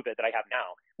same view of it that I have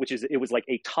now, which is it was like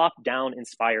a top-down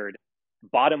inspired,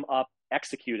 bottom-up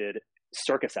executed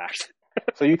circus act.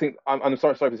 So you think, I'm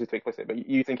sorry for this to take explicit, but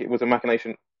you think it was a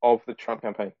machination of the Trump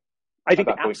campaign? I think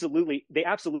they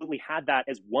absolutely had that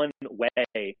as one way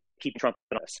to keep Trump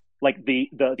in office. Like the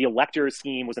electors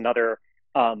scheme was another.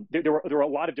 There were a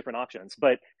lot of different options,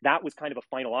 but that was kind of a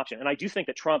final option. And I do think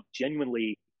that Trump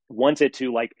genuinely wanted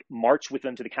to like march with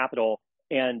them to the Capitol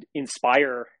and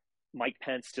inspire Mike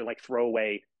Pence to like throw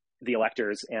away the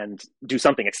electors and do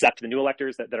something, accept the new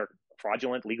electors that are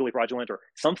fraudulent, legally fraudulent, or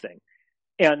something.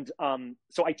 And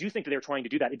so I do think that they're trying to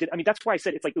do that. I mean, that's why I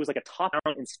said it was like a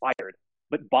top-down inspired,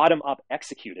 but bottom-up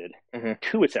executed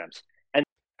coup attempt. And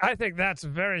I think that's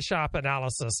very sharp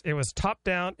analysis. It was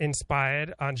top-down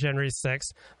inspired on January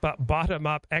 6th, but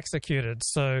bottom-up executed.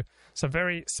 So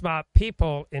very smart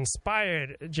people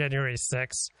inspired January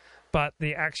 6th, but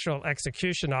the actual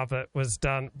execution of it was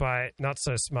done by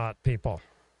not-so-smart people.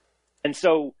 And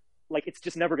so, like, it's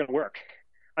just never going to work.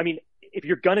 I mean, if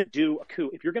you're going to do a coup,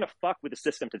 if you're going to fuck with the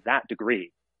system to that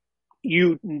degree,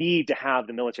 you need to have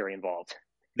the military involved.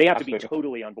 They have to be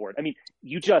totally on board. I mean,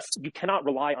 you cannot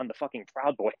rely on the fucking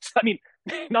Proud Boys. I mean,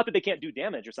 not that they can't do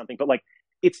damage or something, but like,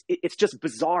 it's just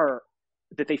bizarre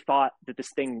that they thought that this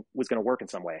thing was going to work in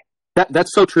some way.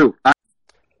 That's so true.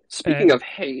 Speaking of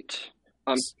hate,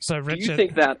 so Richard, do you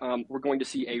think that we're going to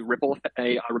see a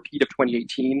repeat of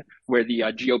 2018 where the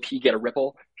GOP get a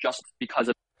ripple just because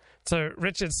of? So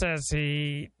Richard says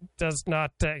he does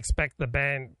not expect the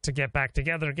band to get back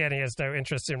together again. He has no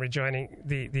interest in rejoining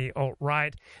the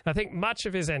alt-right. I think much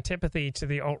of his antipathy to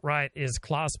the alt-right is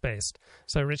class-based.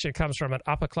 So Richard comes from an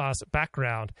upper-class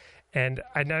background, and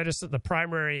I noticed that the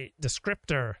primary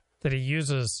descriptor that he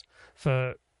uses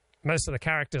for most of the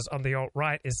characters on the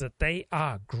alt-right is that they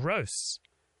are gross,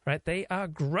 right? They are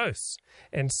gross.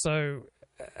 And so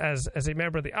as a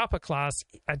member of the upper class,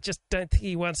 I just don't think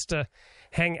he wants to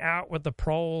hang out with the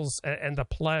proles and the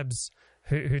plebs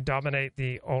who dominate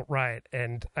the alt-right.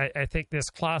 And I think this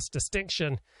class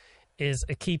distinction is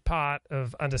a key part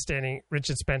of understanding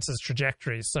Richard Spencer's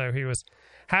trajectory. So he was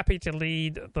happy to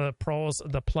lead the proles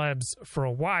and the plebs for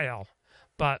a while,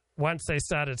 but once they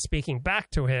started speaking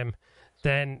back to him,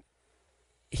 then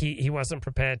he wasn't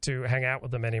prepared to hang out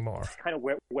with them anymore. That's kind of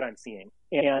what I'm seeing.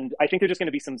 And I think there's just going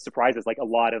to be some surprises, like a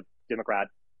lot of Democrat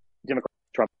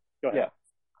Trump. Go ahead.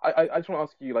 Yeah. I just want to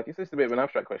ask you, like, it's just a bit of an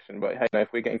abstract question, but hey,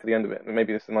 if we're getting to the end of it,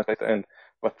 maybe this is a nice place to end.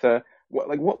 But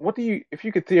what do you, if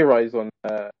you could theorize on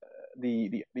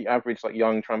the average like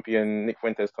young Trumpian Nick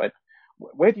Fuentes type,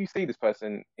 where do you see this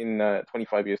person in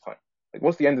 25 years' time? Like,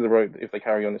 what's the end of the road if they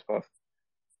carry on this path?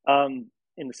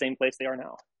 In the same place they are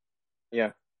now. Yeah.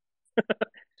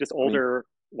 Just older,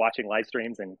 watching live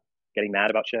streams and getting mad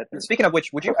about shit. Speaking of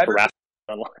which, would you ever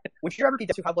be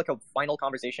to have like a final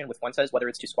conversation with Fuentes, whether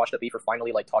it's to squash the beef or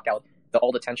finally like talk out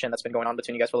all the tension that's been going on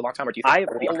between you guys for a long time, or do you think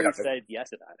I've always said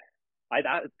yes to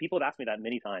that? People have asked me that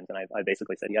many times, and I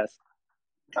basically said yes.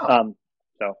 Oh.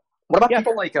 So what about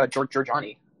people like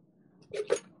Giorgiani?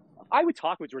 I would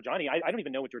talk with Giorgiani. I don't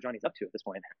even know what Giorgiani's up to at this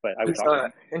point, but I would talk to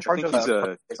him. In charge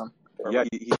of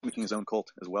he's making his own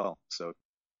cult as well. So.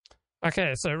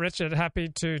 Okay, so Richard, happy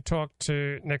to talk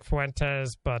to Nick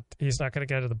Fuentes, but he's not going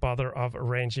to go to the bother of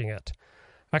arranging it.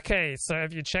 Okay, so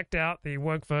have you checked out the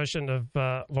woke version of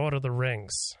Lord of the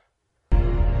Rings?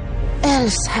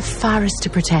 Elves have forests to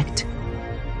protect,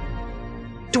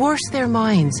 dwarfs their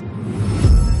mines,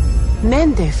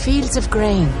 men their fields of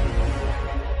grain.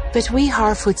 But we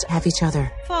Harfoots have each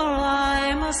other. For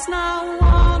I must now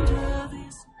wander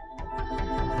this.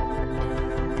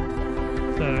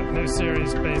 The new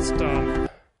series based on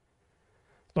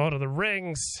Lord of the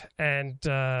Rings, and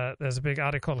there's a big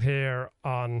article here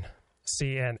on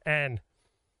CNN.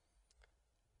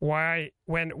 Why,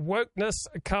 when wokeness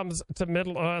comes to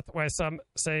Middle-earth, why some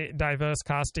say diverse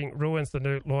casting ruins the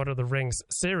new Lord of the Rings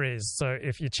series. So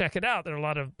if you check it out, there are a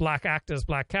lot of black actors,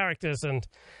 black characters, and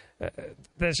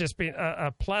there's just been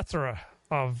a plethora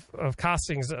of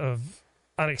castings of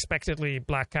unexpectedly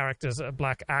black characters,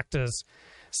 black actors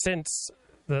since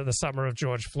the summer of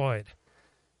George Floyd.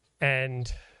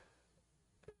 And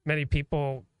many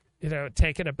people,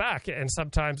 taken aback. And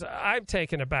sometimes I'm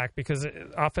taken aback because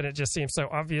often it just seems so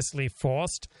obviously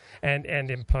forced and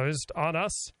imposed on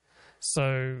us.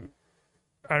 So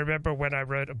I remember when I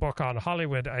wrote a book on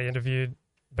Hollywood, I interviewed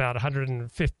about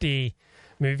 150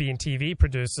 movie and TV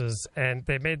producers, and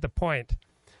they made the point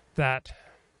that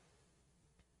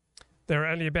there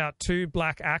are only about 2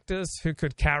 black actors who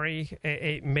could carry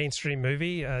a mainstream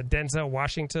movie, Denzel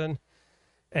Washington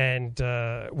and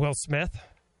Will Smith,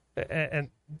 and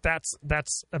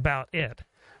that's about it,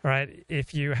 right?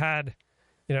 If you had,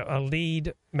 a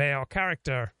lead male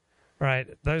character, right,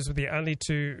 those were the only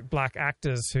 2 black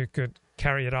actors who could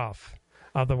carry it off.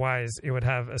 Otherwise, it would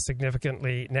have a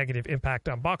significantly negative impact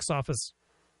on box office,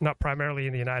 not primarily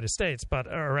in the United States, but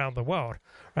around the world,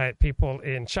 right? People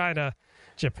in China,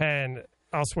 Japan,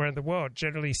 elsewhere in the world,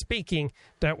 generally speaking,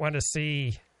 don't want to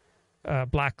see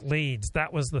black leads.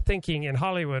 That was the thinking in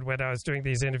Hollywood when I was doing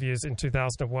these interviews in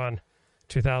 2001,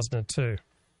 2002.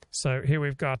 So here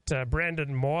we've got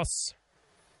Brandon Morse.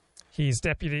 He's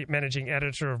deputy managing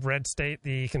editor of Red State,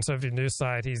 the conservative news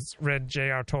site. He's read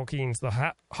J.R. Tolkien's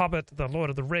The Hobbit, The Lord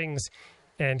of the Rings,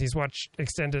 and he's watched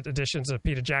extended editions of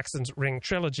Peter Jackson's Ring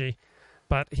trilogy.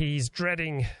 But he's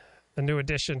dreading a new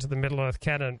addition to the Middle-earth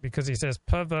canon because he says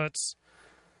perverts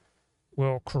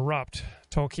will corrupt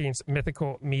Tolkien's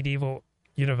mythical medieval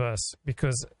universe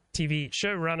because TV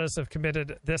showrunners have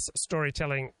committed this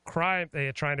storytelling crime. They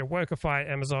are trying to wokeify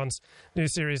Amazon's new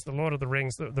series, The Lord of the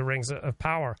Rings, The Rings of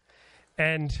Power.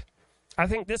 And I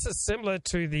think this is similar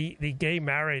to the gay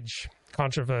marriage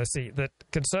controversy, that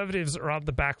conservatives are on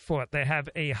the back foot. They have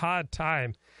a hard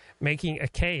time making a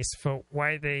case for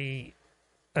why they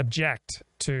object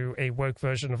to a woke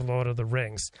version of Lord of the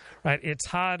Rings, right? It's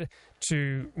hard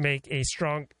to make a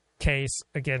strong case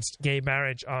against gay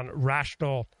marriage on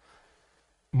rational,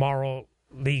 moral,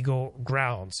 legal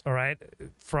grounds, all right?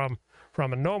 From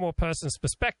a normal person's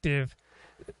perspective,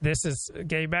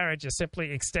 gay marriage is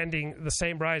simply extending the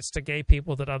same rights to gay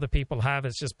people that other people have.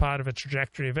 It's just part of a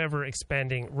trajectory of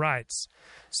ever-expanding rights.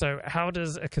 So how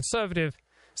does a conservative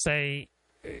say,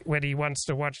 when he wants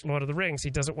to watch Lord of the Rings,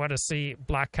 he doesn't want to see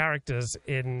black characters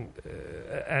in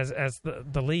as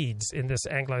the leads in this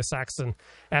Anglo-Saxon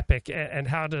epic? And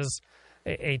how does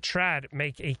a trad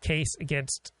make a case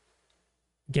against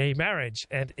gay marriage?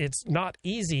 And it's not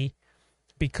easy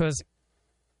because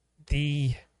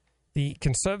the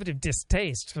conservative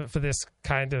distaste for this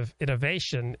kind of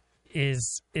innovation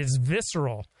is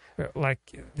visceral. Like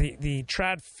the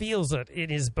trad feels it in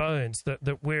his bones that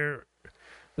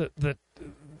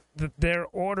their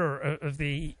order of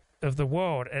the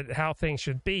world and how things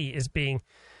should be is being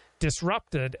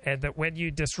disrupted, and that when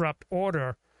you disrupt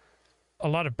order, a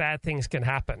lot of bad things can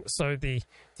happen. So the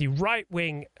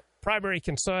right-wing primary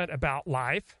concern about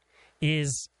life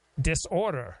is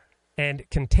disorder and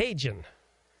contagion.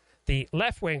 The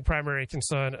left-wing primary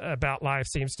concern about life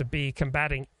seems to be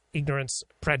combating ignorance,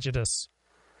 prejudice.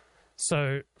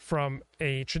 So from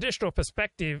a traditional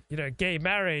perspective, gay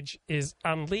marriage is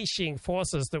unleashing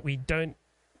forces that we don't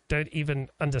even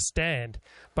understand,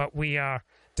 but we are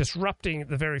disrupting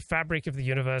the very fabric of the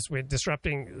universe. We're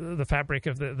disrupting the fabric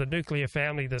of the nuclear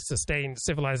family that sustained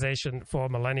civilization for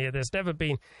millennia. There's never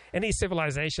been any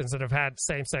civilizations that have had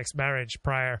same-sex marriage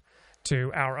prior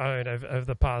to our own over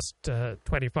the past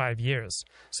 25 years.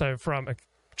 So from a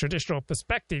traditional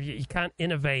perspective, you can't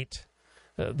innovate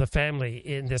the family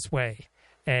in this way,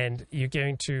 and you're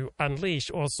going to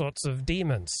unleash all sorts of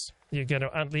demons. You're going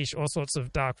to unleash all sorts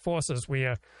of dark forces. We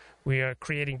are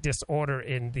creating disorder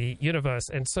in the universe.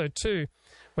 And so too,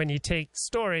 when you take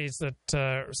stories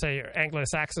that say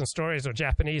Anglo-Saxon stories or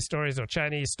Japanese stories or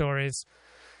Chinese stories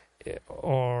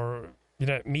or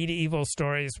medieval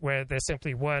stories where there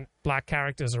simply weren't black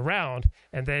characters around,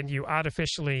 and then you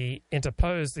artificially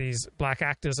interpose these black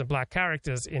actors and black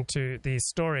characters into these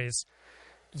stories,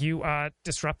 you are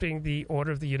disrupting the order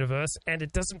of the universe, and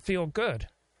it doesn't feel good,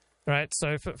 right?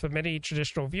 So for many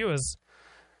traditional viewers,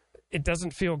 it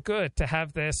doesn't feel good to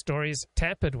have their stories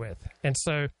tampered with. And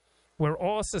so we're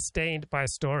all sustained by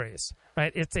stories,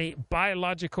 right? It's a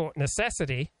biological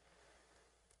necessity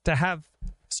to have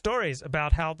stories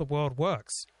about how the world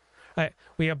works,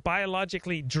 We are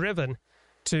biologically driven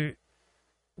to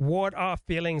ward off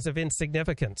feelings of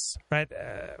insignificance, right?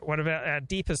 One of our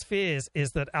deepest fears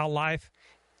is that our life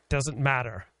doesn't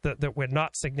matter, that we're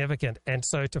not significant. And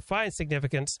so to find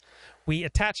significance, we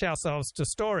attach ourselves to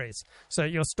stories. So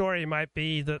your story might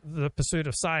be that the pursuit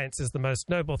of science is the most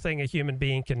noble thing a human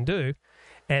being can do,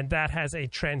 and that has a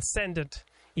transcendent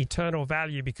eternal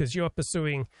value because you're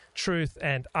pursuing truth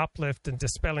and uplift and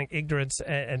dispelling ignorance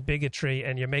and bigotry,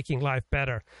 and you're making life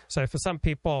better. So for some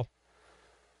people,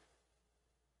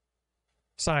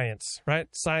 science, right?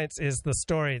 Science is the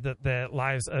story that their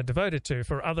lives are devoted to.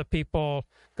 For other people,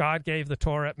 God gave the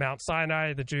Torah at Mount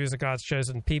Sinai. The Jews are God's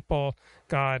chosen people.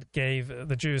 God gave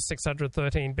the Jews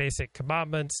 613 basic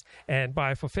commandments. And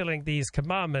by fulfilling these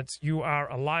commandments, you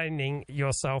are aligning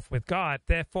yourself with God.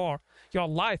 Therefore, your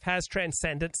life has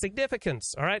transcendent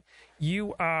significance, all right?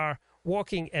 You are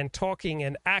walking and talking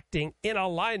and acting in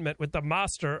alignment with the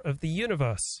master of the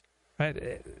universe.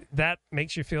 Right? That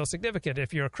makes you feel significant.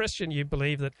 If you're a Christian, you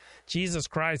believe that Jesus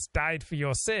Christ died for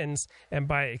your sins, and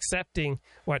by accepting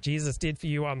what Jesus did for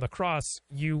you on the cross,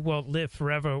 you will live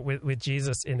forever with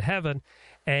Jesus in heaven.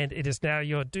 And it is now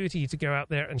your duty to go out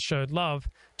there and show love,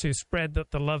 to spread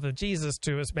the love of Jesus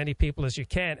to as many people as you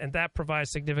can, and that provides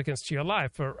significance to your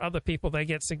life. For other people, they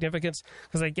get significance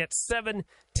because they get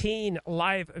 17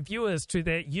 live viewers to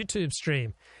their YouTube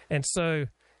stream. And so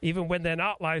even when they're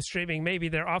not live streaming, maybe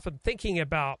they're often thinking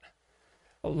about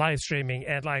live streaming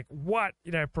and like what,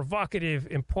 provocative,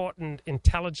 important,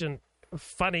 intelligent,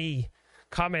 funny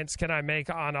comments can I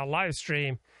make on a live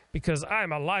stream because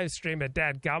I'm a live streamer,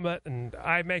 dadgummit, and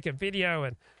I make a video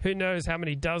and who knows how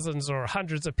many dozens or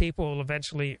hundreds of people will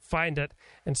eventually find it.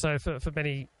 And so for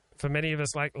many of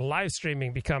us, like live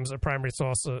streaming becomes a primary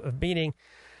source of meaning.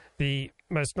 The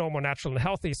most normal, natural, and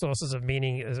healthy sources of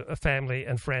meaning is family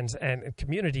and friends and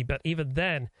community. But even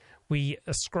then, we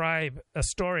ascribe a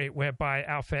story whereby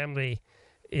our family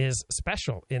is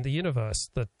special in the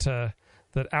universe,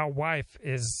 that our wife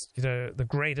is, the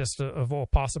greatest of all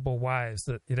possible wives,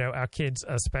 that, our kids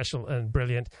are special and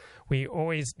brilliant. We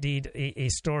always need a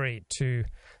story to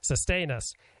sustain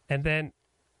us. And then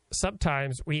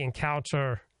sometimes we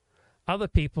encounter other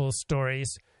people's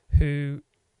stories who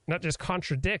not just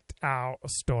contradict our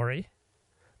story,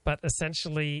 but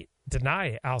essentially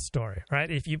deny our story,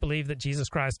 right? If you believe that Jesus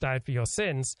Christ died for your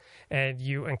sins and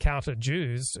you encounter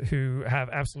Jews who have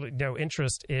absolutely no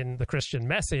interest in the Christian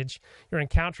message, you're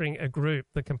encountering a group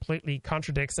that completely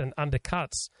contradicts and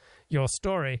undercuts your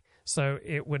story. So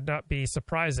it would not be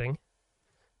surprising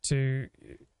to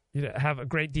have a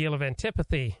great deal of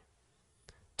antipathy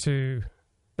to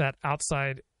that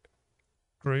outside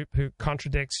group who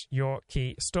contradicts your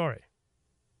key story.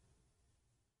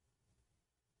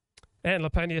 And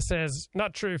Laponia says,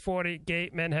 not true, 40.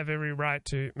 Gay men have every right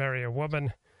to marry a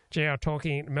woman. J.R.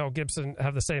 Tolkien and Mel Gibson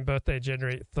have the same birthday,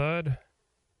 January 3rd.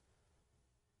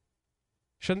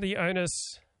 Shouldn't the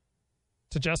onus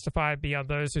to justify be on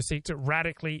those who seek to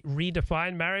radically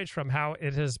redefine marriage from how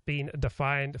it has been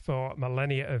defined for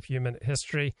millennia of human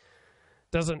history?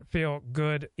 Doesn't feel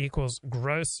good equals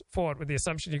gross. Forward with the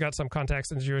assumption you got some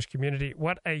contacts in the Jewish community.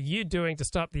 What are you doing to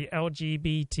stop the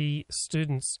LGBT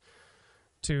students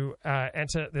to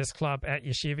enter this club at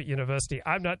Yeshiva University?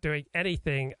 I'm not doing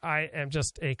anything. I am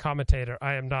just a commentator.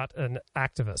 I am not an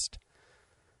activist.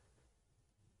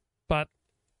 But,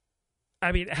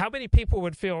 I mean, how many people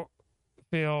would feel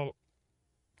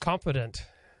confident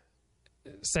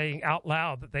saying out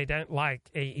loud that they don't like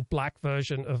a black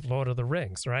version of Lord of the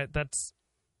Rings, right? That's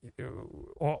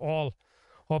all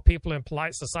people in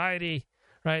polite society,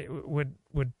 right, would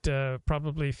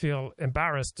probably feel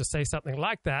embarrassed to say something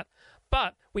like that.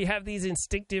 But we have these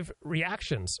instinctive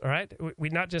reactions, all right? We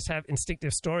not just have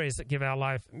instinctive stories that give our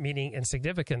life meaning and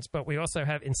significance, but we also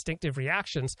have instinctive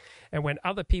reactions. And when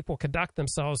other people conduct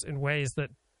themselves in ways that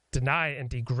deny and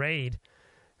degrade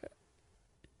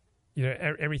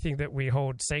everything that we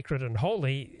hold sacred and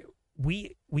holy,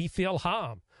 we feel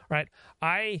harm, right?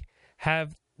 I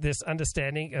have this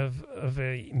understanding of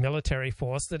a military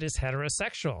force that is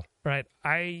heterosexual, right?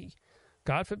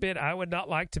 God forbid, I would not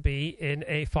like to be in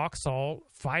a foxhole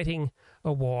fighting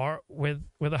a war with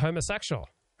a homosexual,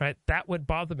 right? That would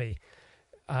bother me.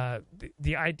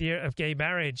 The idea of gay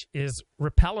marriage is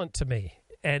repellent to me.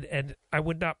 And I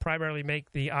would not primarily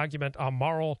make the argument on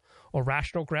moral or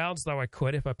rational grounds, though I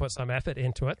could if I put some effort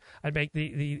into it. I'd make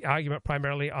the argument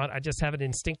primarily on I just have an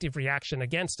instinctive reaction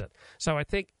against it. So I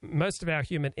think most of our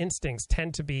human instincts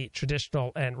tend to be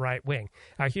traditional and right-wing.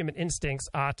 Our human instincts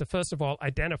are to, first of all,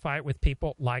 identify with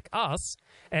people like us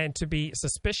and to be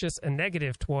suspicious and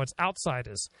negative towards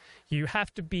outsiders. You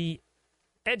have to be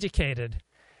educated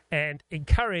and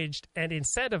encouraged and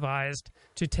incentivized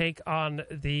to take on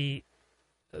the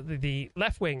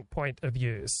left-wing point of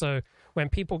view. So when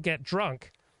people get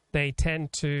drunk, they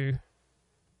tend to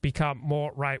become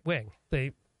more right-wing.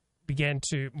 They begin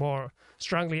to more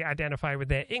strongly identify with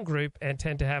their in-group and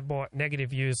tend to have more negative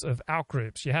views of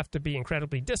out-groups. You have to be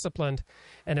incredibly disciplined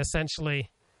and essentially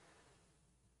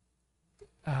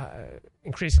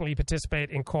increasingly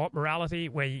participate in court morality,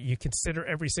 where you consider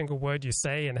every single word you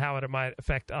say and how it might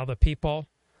affect other people,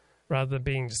 rather than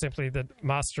being simply the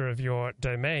master of your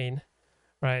domain,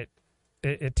 right?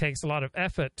 It takes a lot of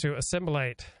effort to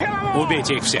assimilate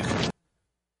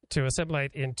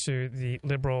into the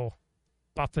liberal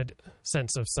buffered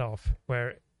sense of self,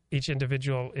 where each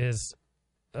individual is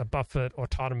a buffered,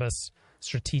 autonomous,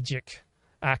 strategic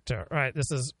actor. All right,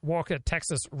 this is Walker,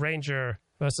 Texas Ranger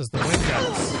versus the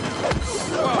Wingnuts.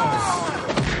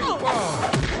 Whoa. Whoa.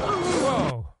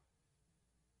 Whoa.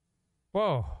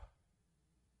 Whoa.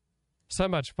 So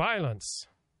much violence.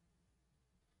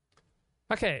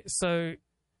 Okay, so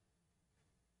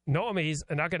normies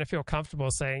are not going to feel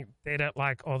comfortable saying they don't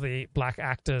like all the black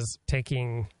actors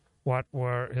taking what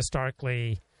were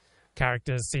historically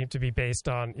characters seem to be based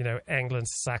on,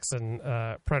 Anglo-Saxon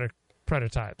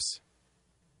prototypes.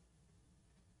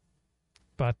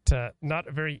 But not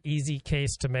a very easy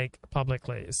case to make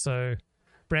publicly. So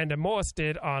Brandon Morse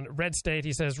did on Red State.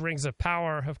 He says, Rings of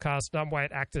Power have cast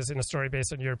non-white actors in a story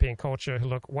based on European culture who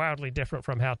look wildly different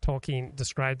from how Tolkien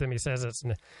described them. He says it's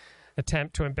an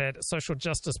attempt to embed social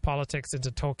justice politics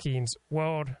into Tolkien's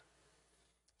world.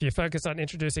 If you focus on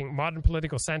introducing modern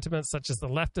political sentiments, such as the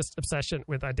leftist obsession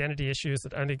with identity issues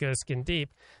that only go skin deep,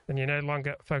 then you're no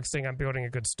longer focusing on building a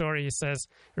good story, he says.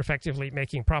 You're effectively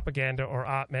making propaganda or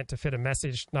art meant to fit a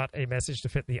message, not a message to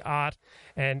fit the art.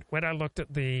 And when I looked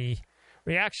at the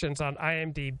reactions on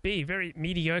IMDb, very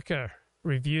mediocre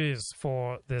reviews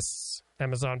for this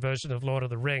Amazon version of Lord of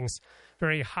the Rings,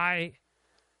 very high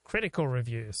critical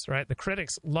reviews, right? The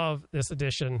critics love this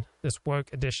edition, this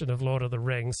woke edition of Lord of the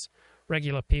Rings.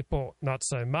 Regular people, not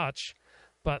so much.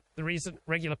 But the reason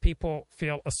regular people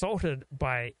feel assaulted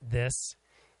by this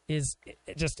is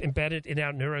just embedded in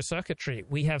our neurocircuitry.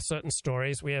 We have certain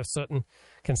stories, we have certain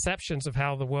conceptions of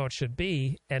how the world should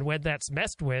be, and when that's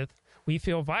messed with, we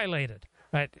feel violated,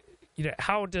 right?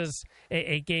 How does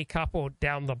a gay couple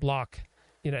down the block,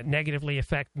 negatively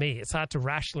affect me? It's hard to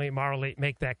rationally, morally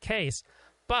make that case,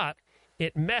 but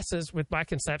it messes with my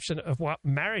conception of what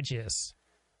marriage is.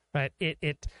 Right,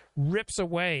 it rips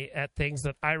away at things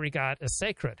that I regard as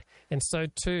sacred, and so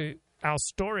too our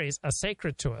stories are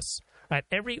sacred to us. Right,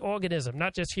 every organism,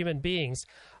 not just human beings,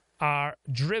 are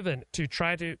driven to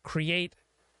try to create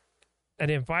an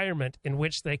environment in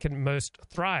which they can most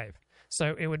thrive.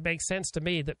 So it would make sense to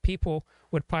me that people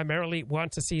would primarily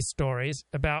want to see stories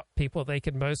about people they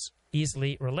can most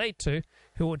easily relate to,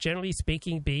 who will generally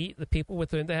speaking be the people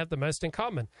with whom they have the most in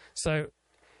common. So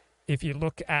if you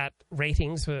look at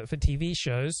ratings for TV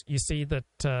shows, you see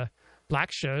that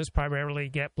black shows primarily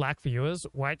get black viewers,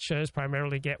 white shows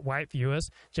primarily get white viewers.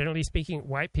 Generally speaking,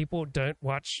 white people don't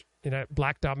watch,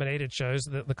 black-dominated shows.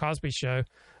 The Cosby Show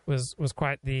was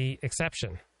quite the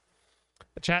exception.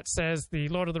 The chat says the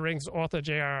Lord of the Rings author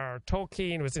J.R.R.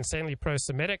 Tolkien was insanely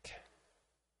pro-Semitic.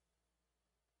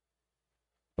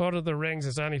 Lord of the Rings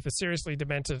is only for seriously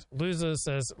demented losers,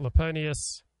 says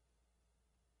Laponius.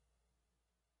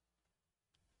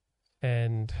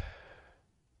 And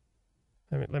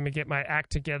let me get my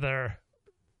act together.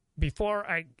 Before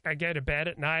I go to bed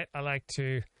at night, I like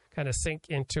to kind of sink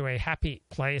into a happy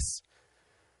place.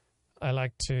 I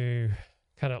like to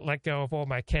kind of let go of all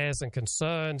my cares and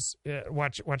concerns,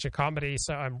 watch a comedy.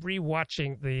 So I'm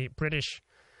rewatching the British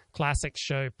classic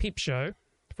show Peep Show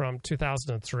from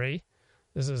 2003.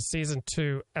 This is season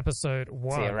 2, episode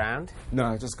 1. See you around?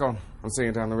 No, just gone. I'm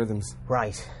singing down the rhythms.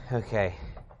 Right, okay.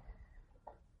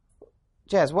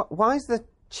 Jez, why's the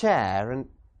chair and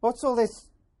what's all this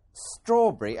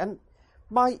strawberry and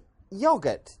my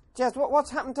yoghurt? Jez,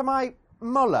 what's happened to my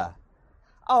Muller?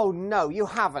 Oh, no, you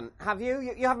haven't, have you?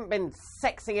 You haven't been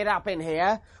sexing it up in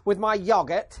here with my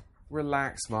yoghurt?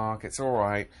 Relax, Mark, it's all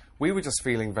right. We were just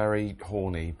feeling very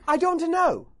horny. I don't want to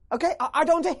know, okay? I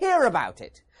don't want to hear about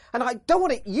it. And I don't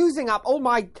want it using up all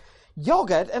my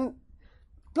yoghurt and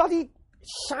bloody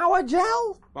shower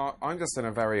gel? Mark, I'm just in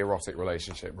a very erotic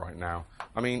relationship right now.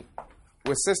 I mean,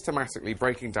 we're systematically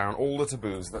breaking down all the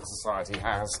taboos that society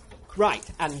has. Right,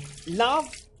 and love,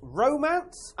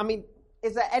 romance? I mean,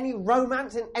 is there any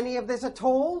romance in any of this at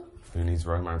all? Who needs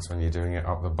romance when you're doing it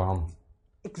up the bum?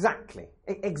 Exactly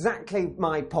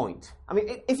my point. I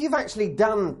mean, if you've actually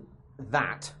done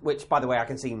that, which, by the way, I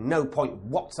can see no point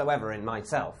whatsoever in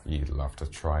myself. You'd love to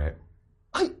try it.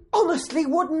 I honestly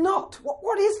would not.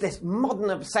 What is this modern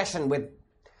obsession with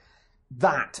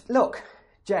that? Look,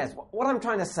 Jez, what I'm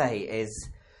trying to say is,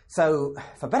 so,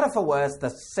 for better or for worse,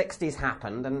 the 60s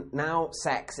happened, and now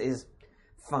sex is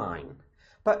fine.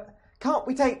 But can't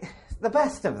we take the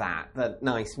best of that? The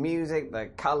nice music, the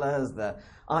colours, the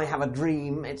I have a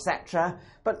dream, etc.,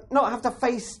 but not have to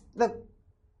face the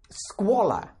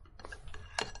squalor.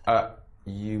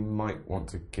 You might want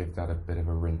to give that a bit of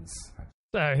a rinse.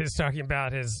 So he's talking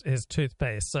about his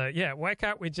toothpaste. So, yeah, why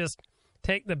can't we just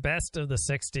take the best of the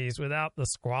 60s without the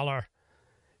squalor?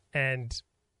 And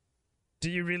do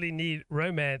you really need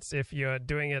romance if you're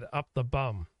doing it up the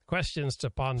bum? Questions to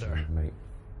ponder. Mate.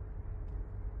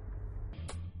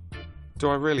 Do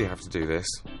I really have to do this?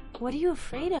 What are you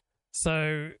afraid of?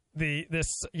 So this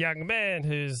young man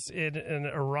who's in an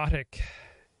erotic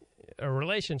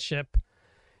relationship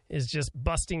is just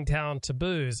busting down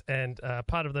taboos, and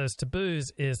part of those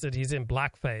taboos is that he's in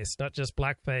blackface. Not just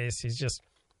blackface, he's just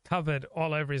covered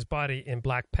all over his body in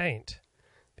black paint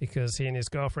because he and his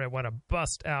girlfriend want to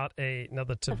bust out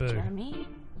another taboo. Jeremy?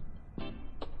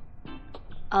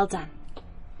 All done.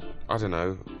 I don't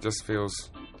know. It just feels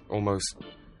almost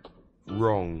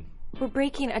wrong. We're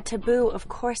breaking a taboo. Of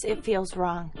course it feels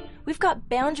wrong. We've got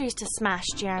boundaries to smash,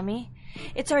 Jeremy.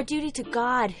 It's our duty to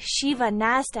God, Shiva,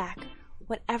 Nasdaq,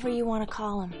 whatever you want to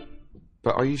call him.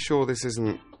 But are you sure this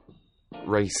isn't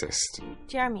racist?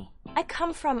 Jeremy, I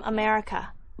come from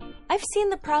America. I've seen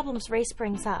the problems race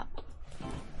brings up.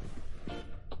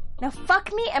 Now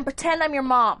fuck me and pretend I'm your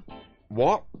mom.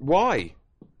 What? Why?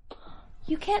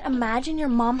 You can't imagine your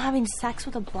mom having sex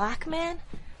with a black man?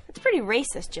 That's pretty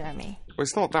racist, Jeremy. Well,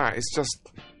 it's not that. It's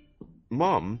just...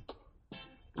 Mum?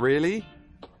 Really?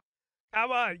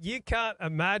 Come on, you can't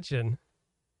imagine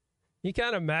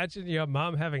your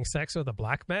mom having sex with a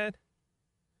black man?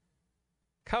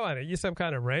 Come on, are you some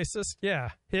kind of racist? Yeah.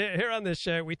 Here on this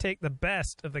show, we take the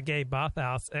best of the gay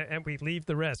bathhouse and we leave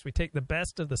the rest. We take the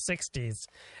best of the 60s,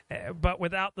 but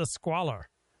without the squalor,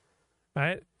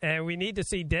 right? And we need to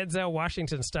see Denzel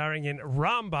Washington starring in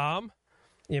Rambam,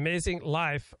 The Amazing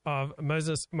Life of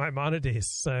Moses Maimonides.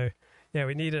 So, yeah,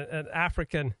 we need an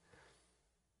African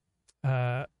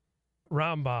Rambam.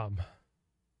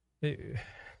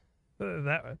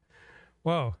 That,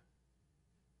 whoa.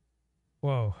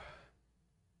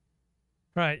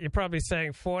 Right, you're probably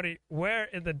saying 40. Where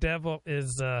in the devil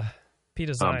is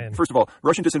Peter Zion? First of all,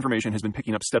 Russian disinformation has been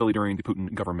picking up steadily during the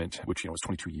Putin government, which is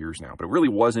 22 years now. But it really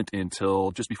wasn't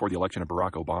until just before the election of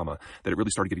Barack Obama that it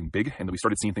really started getting big, and that we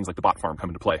started seeing things like the bot farm come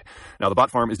into play. Now, the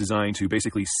bot farm is designed to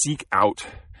basically seek out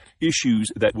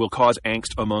issues that will cause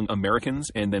angst among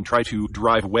Americans and then try to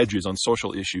drive wedges on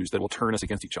social issues that will turn us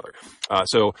against each other.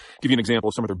 So, give you an example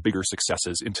of some of their bigger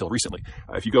successes until recently.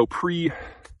 If you go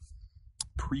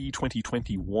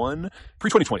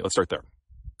pre-2020, let's start there.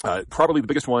 Probably the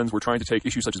biggest ones were trying to take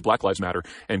issues such as Black Lives Matter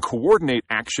and coordinate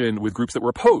action with groups that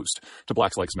were opposed to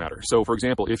Black Lives Matter. So, for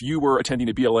example, if you were attending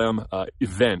a BLM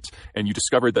event and you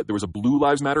discovered that there was a Blue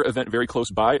Lives Matter event very close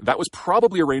by, that was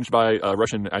probably arranged by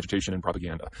Russian agitation and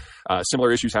propaganda.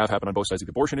 Similar issues have happened on both sides of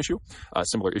the abortion issue.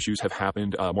 Similar issues have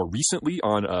happened more recently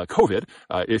on COVID.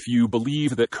 If you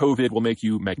believe that COVID will make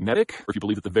you magnetic, or if you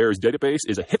believe that the VAERS database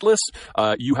is a hit list,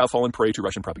 you have fallen prey to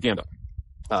Russian propaganda.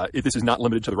 This is not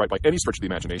limited to the right by any stretch of the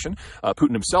imagination.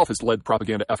 Putin himself has led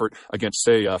propaganda effort against,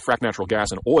 say, fracked natural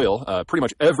gas and oil. Pretty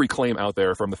much every claim out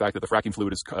there, from the fact that the fracking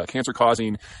fluid is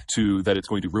cancer-causing to that it's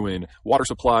going to ruin water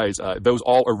supplies, those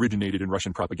all originated in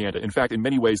Russian propaganda. In fact, in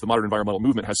many ways, the modern environmental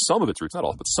movement has some of its roots, not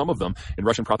all, but some of them, in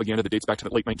Russian propaganda that dates back to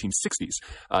the late 1960s.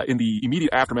 In the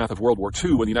immediate aftermath of World War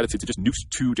II, when the United States had just nuked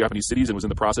 2 Japanese cities and was in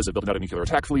the process of building out a nuclear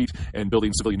attack fleet and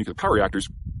building civilian nuclear power reactors,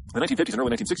 in the 1950s and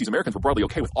early 1960s, Americans were broadly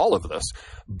okay with all of this.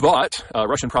 But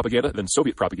Russian propaganda, then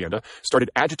Soviet propaganda, started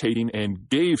agitating and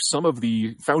gave some of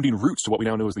the founding roots to what we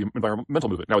now know as the environmental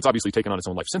movement. Now, it's obviously taken on its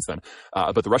own life since then,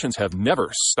 but the Russians have never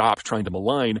stopped trying to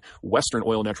malign Western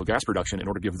oil and natural gas production in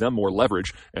order to give them more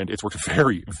leverage, and it's worked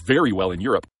very, very well in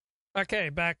Europe. Okay,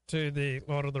 back to the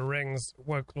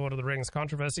woke Lord of the Rings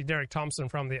controversy. Derek Thompson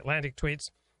from The Atlantic tweets,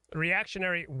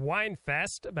 reactionary wine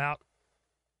fest about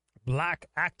black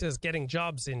actors getting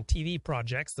jobs in TV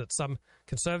projects that some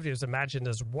conservatives imagined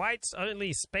as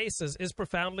whites-only spaces is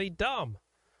profoundly dumb.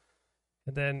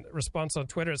 And then response on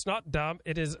Twitter, it's not dumb,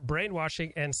 it is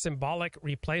brainwashing and symbolic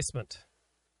replacement.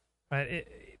 Right?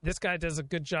 This guy does a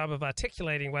good job of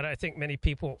articulating what I think many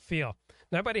people feel.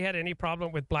 Nobody had any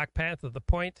problem with Black Panther. The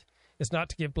point is not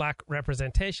to give black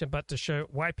representation, but to show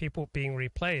white people being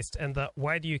replaced. And the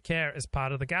why do you care is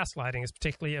part of the gaslighting is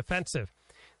particularly offensive.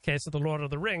 case of The Lord of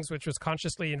the Rings, which was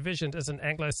consciously envisioned as an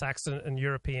Anglo-Saxon and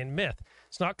European myth.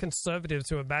 It's not conservative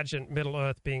to imagine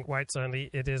Middle-earth being whites only.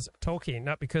 It is Tolkien,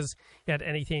 not because he had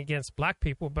anything against black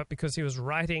people, but because he was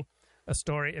writing a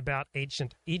story about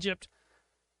ancient Egypt.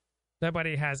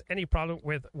 Nobody has any problem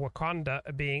with Wakanda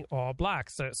being all black,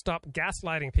 so stop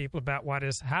gaslighting people about what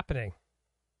is happening.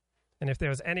 And if there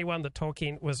was anyone that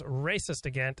Tolkien was racist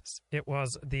against, it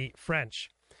was the French.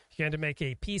 If you're going to make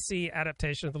a PC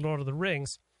adaptation of The Lord of the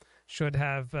Rings, should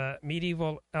have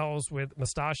medieval elves with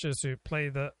mustaches who play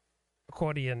the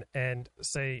accordion and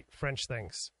say French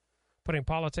things. Putting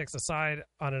politics aside,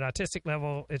 on an artistic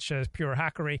level, it shows pure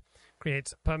hackery,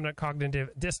 creates permanent cognitive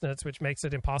dissonance, which makes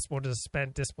it impossible to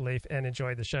suspend disbelief and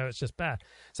enjoy the show. It's just bad.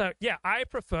 So, yeah, I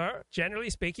prefer, generally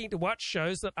speaking, to watch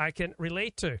shows that I can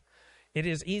relate to. It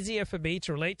is easier for me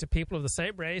to relate to people of the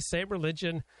same race, same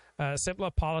religion,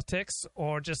 similar politics,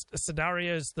 or just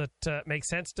scenarios that make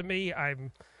sense to me.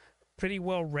 I'm pretty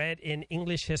well read in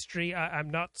English history. I'm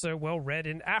not so well read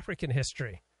in African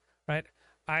history, right?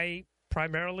 I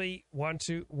primarily want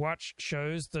to watch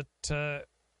shows that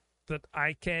that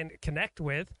I can connect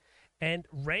with, and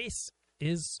race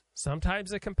is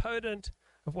sometimes a component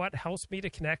of what helps me to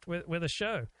connect with a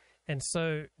show. And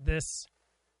so this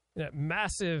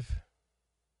massive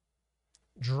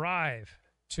drive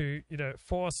to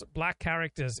force black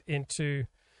characters into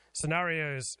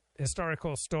scenarios,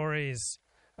 historical stories,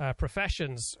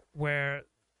 professions where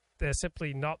they're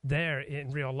simply not there in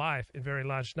real life in very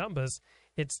large numbers,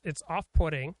 it's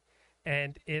off-putting,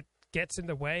 and it gets in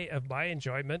the way of my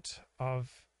enjoyment of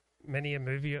many a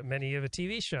movie or many of a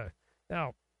TV show.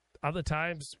 Now, other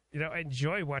times, I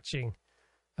enjoy watching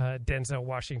Denzel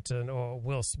Washington or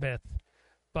Will Smith,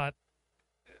 but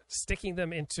sticking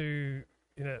them into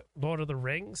Lord of the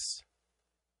Rings,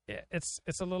 it's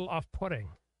a little off-putting.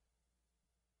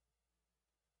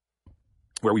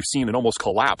 Where we've seen an almost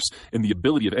collapse in the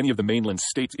ability of any of the mainland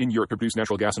states in Europe to produce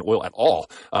natural gas and oil at all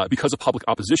because of public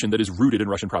opposition that is rooted in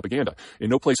Russian propaganda.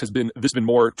 In no place has this been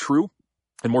more true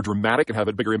and more dramatic and have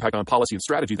a bigger impact on policy and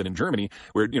strategy than in Germany,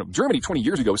 where Germany 20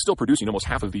 years ago was still producing almost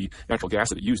half of the natural gas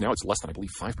that it used. Now it's less than, I believe,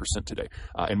 5% today.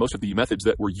 And most of the methods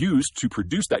that were used to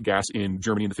produce that gas in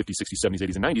Germany in the 50s, 60s, 70s,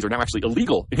 80s, and 90s are now actually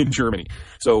illegal in Germany.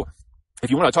 So if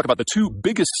you want to talk about the two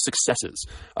biggest successes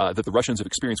that the Russians have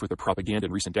experienced with their propaganda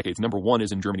in recent decades, number one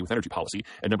is in Germany with energy policy,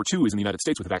 and number two is in the United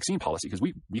States with vaccine policy, because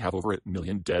we have over 1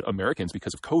 million dead Americans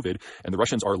because of COVID, and the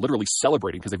Russians are literally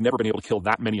celebrating because they've never been able to kill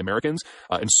that many Americans,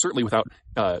 and certainly without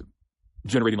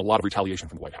generating a lot of retaliation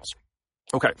from the White House.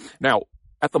 Okay, now,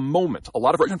 at the moment, a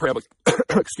lot of Russian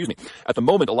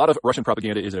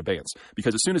propaganda is in abeyance,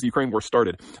 because as soon as the Ukraine war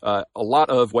started, a lot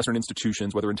of Western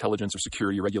institutions, whether intelligence or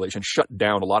security or regulation, shut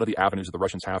down a lot of the avenues that the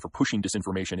Russians have for pushing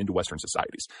disinformation into Western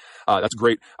societies. That's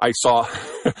great. I saw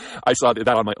that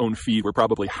on my own feed, where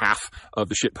probably half of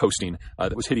the shit posting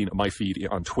that was hitting my feed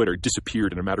on Twitter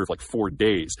disappeared in a matter of like 4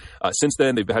 days. Since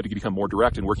then, they've had to become more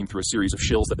direct and working through a series of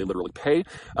shills that they literally pay.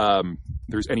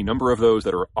 There's any number of those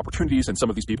that are opportunities, and some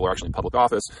of these people are actually in public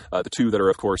office. The two that are,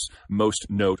 of course, most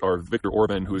note are Viktor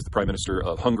Orban, who is the Prime Minister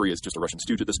of Hungary, is just a Russian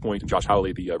stooge at this point, and Josh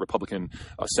Hawley, the Republican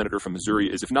senator from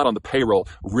Missouri, is, if not on the payroll,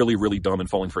 really, really dumb and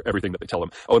falling for everything that they tell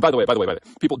him. Oh, and by the way,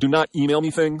 people, do not email me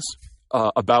things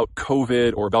about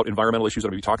COVID or about environmental issues that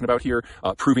I'm going to be talking about here,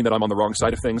 proving that I'm on the wrong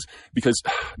side of things, because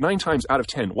 9 times out of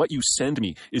 10, what you send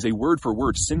me is a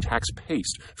word-for-word syntax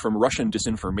paste from Russian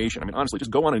disinformation. I mean, honestly,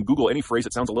 just go on and Google any phrase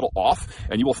that sounds a little off,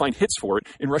 and you will find hits for it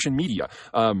in Russian media.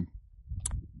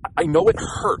 I know it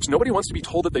hurts. Nobody wants to be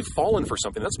told that they've fallen for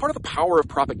something. That's part of the power of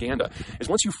propaganda, is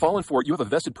once you've fallen for it, you have a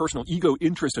vested personal ego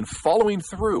interest in following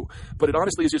through. But it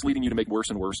honestly is just leading you to make worse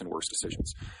and worse and worse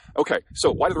decisions. Okay,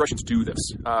 so why do the Russians do this?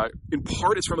 In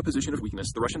part, it's from a position of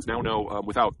weakness. The Russians now know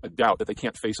without a doubt that they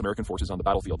can't face American forces on the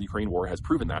battlefield. The Ukraine war has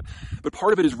proven that. But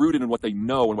part of it is rooted in what they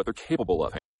know and what they're capable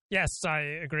of. Yes, I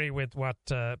agree with what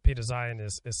Peter Zeihan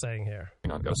is saying here.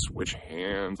 Hang on, I've got to switch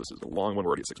hands. This is a long one. We're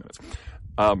already at 6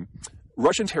 minutes.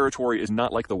 Russian territory is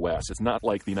not like the West. It's not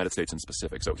like the United States in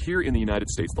specific. So here in the United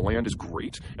States, the land is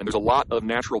great, and there's a lot of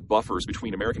natural buffers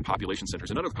between American population centers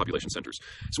and other population centers.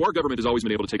 So our government has always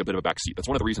been able to take a bit of a back seat. That's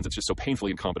one of the reasons it's just so painfully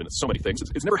incompetent at so many things.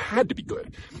 It's never had to be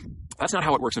good. That's not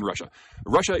how it works in Russia.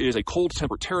 Russia is a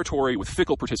cold-tempered territory with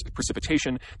fickle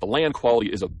precipitation. The land quality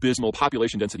is abysmal.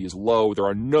 Population density is low. There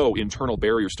are no internal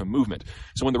barriers to movement.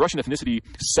 So when the Russian ethnicity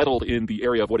settled in the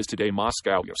area of what is today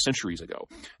Moscow, centuries ago,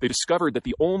 they discovered that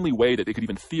the only way that they could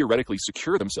even theoretically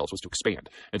secure themselves was to expand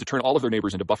and to turn all of their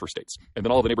neighbors into buffer states, and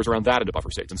then all of the neighbors around that into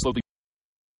buffer states, and slowly.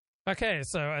 Okay,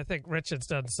 so I think Richard's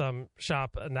done some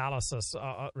sharp analysis,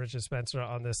 Richard Spencer,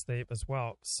 on this theme as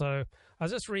well. So I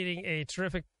was just reading a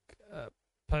terrific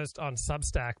post on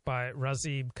Substack by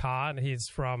Razib Khan. He's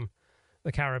from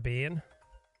the Caribbean.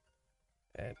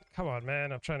 And come on,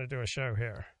 man, I'm trying to do a show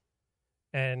here.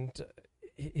 And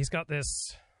he's got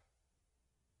this.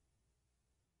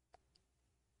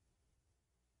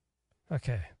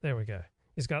 Okay, there we go.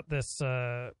 He's got this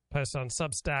post on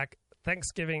Substack.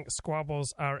 Thanksgiving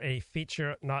squabbles are a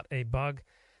feature, not a bug.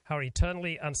 How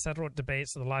eternally unsettled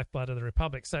debates are the lifeblood of the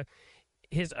Republic. So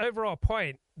his overall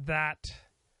point that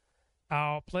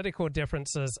our political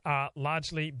differences are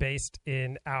largely based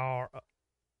in our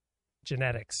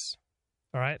genetics.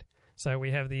 All right? So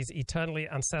we have these eternally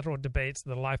unsettled debates,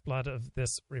 the lifeblood of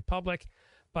this republic.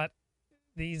 But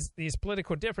these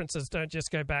political differences don't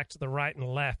just go back to the right and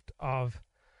left of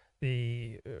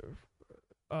the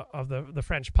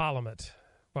French Parliament.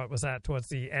 What was that? Towards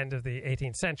the end of the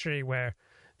 18th century, where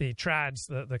the trads,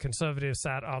 the conservatives,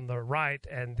 sat on the right,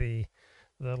 and the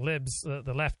libs,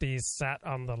 the lefties, sat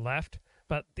on the left.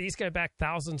 But these go back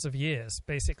thousands of years,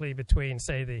 basically between,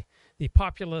 say, the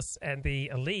populists and the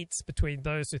elites, between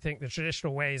those who think the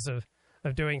traditional ways of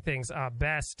doing things are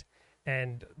best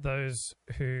and those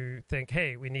who think,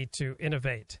 hey, we need to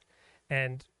innovate.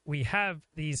 And we have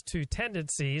these two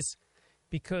tendencies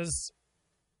because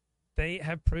they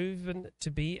have proven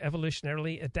to be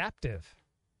evolutionarily adaptive,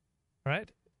 right?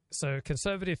 So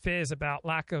conservative fears about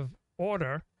lack of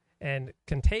order and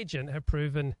contagion have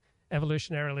proven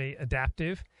evolutionarily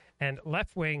adaptive, and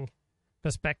left-wing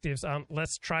perspectives on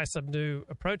let's try some new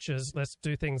approaches, let's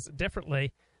do things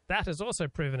differently, that has also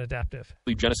proven adaptive.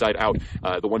 Genocide out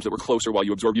the ones that were closer while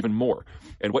you absorb even more.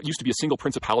 And what used to be a single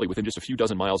principality within just a few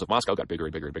dozen miles of Moscow got bigger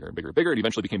and bigger and bigger and bigger and bigger, and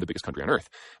eventually became the biggest country on Earth.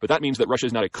 But that means that Russia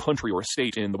is not a country or a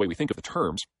state in the way we think of the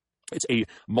terms. It's a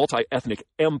multi-ethnic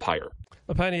empire.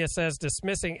 Laponia says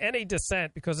dismissing any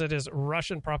dissent because it is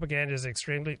Russian propaganda is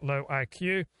extremely low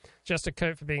IQ, just a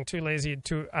code for being too lazy and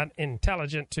too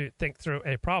unintelligent to think through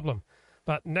a problem.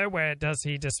 But nowhere does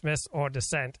he dismiss or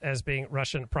dissent as being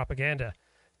Russian propaganda.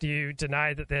 Do you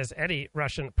deny that there's any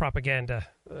Russian propaganda,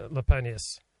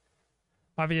 Laponius?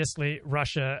 Obviously,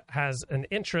 Russia has an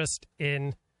interest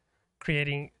in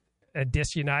creating a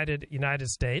disunited United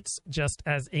States, just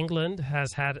as England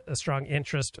has had a strong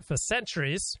interest for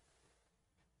centuries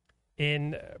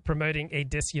in promoting a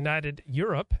disunited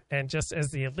Europe, and just as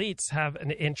the elites have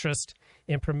an interest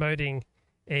in promoting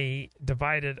a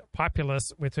divided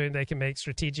populace with whom they can make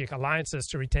strategic alliances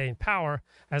to retain power,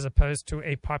 as opposed to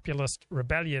a populist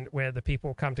rebellion where the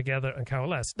people come together and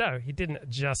coalesce. No, he didn't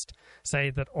just say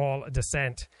that all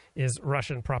dissent is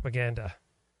Russian propaganda.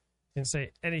 He didn't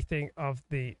say anything of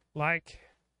the like,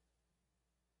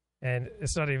 and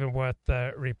it's not even worth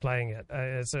replaying it.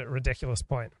 It's a ridiculous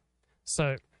point.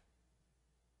 So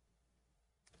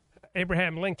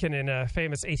Abraham Lincoln, in a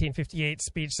famous 1858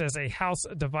 speech, says a house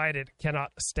divided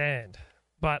cannot stand.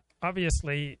 But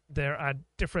obviously there are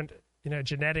different,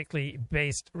 genetically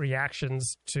based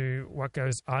reactions to what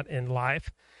goes on in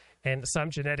life. And some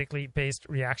genetically based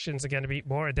reactions are going to be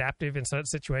more adaptive in certain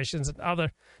situations, and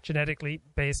other genetically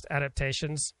based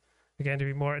adaptations are going to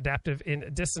be more adaptive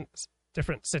in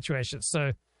different situations.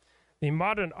 So the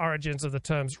modern origins of the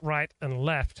terms right and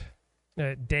left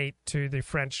date to the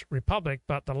French Republic,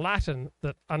 but the Latin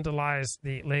that underlies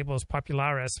the labels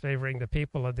populares, favoring the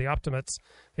people, and the optimates,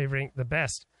 favoring the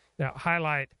best,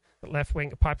 highlight the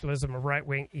left-wing populism and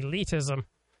right-wing elitism,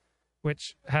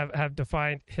 which have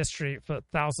defined history for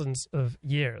thousands of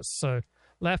years. So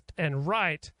left and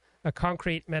right are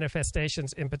concrete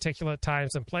manifestations in particular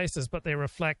times and places, but they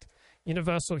reflect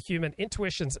universal human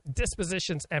intuitions,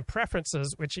 dispositions, and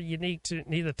preferences which are unique to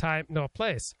neither time nor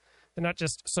place. They're not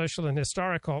just social and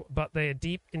historical, but they are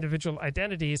deep individual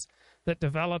identities that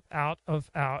develop out of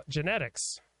our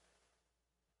genetics.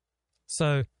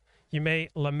 So you may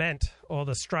lament all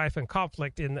the strife and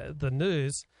conflict in the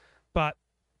news, but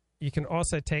you can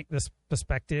also take this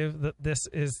perspective that this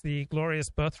is the glorious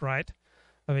birthright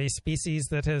of a species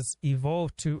that has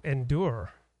evolved to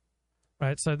endure.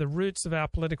 Right? So the roots of our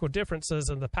political differences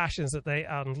and the passions that they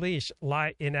unleash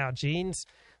lie in our genes.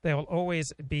 They will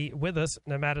always be with us,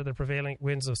 no matter the prevailing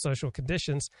winds of social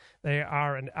conditions. They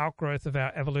are an outgrowth of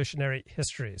our evolutionary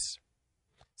histories.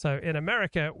 So in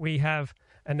America, we have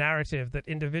a narrative that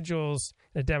individuals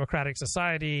in a democratic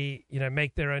society,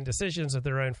 make their own decisions of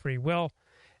their own free will,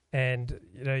 and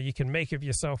you can make of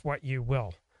yourself what you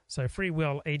will. So free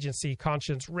will, agency,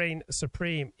 conscience reign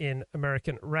supreme in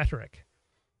American rhetoric.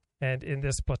 And in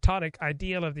this Platonic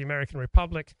ideal of the American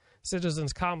Republic,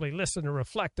 citizens calmly listen and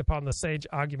reflect upon the sage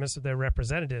arguments of their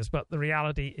representatives. But the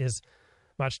reality is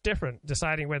much different.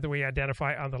 Deciding whether we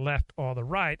identify on the left or the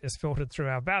right is filtered through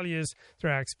our values,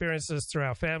 through our experiences, through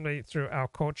our family, through our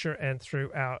culture, and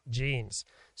through our genes.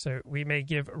 So we may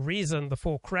give reason the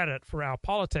full credit for our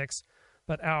politics,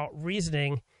 but our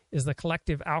reasoning is the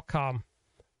collective outcome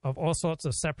of all sorts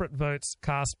of separate votes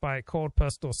cast by cold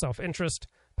personal self-interest,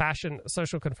 passion,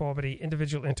 social conformity,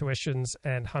 individual intuitions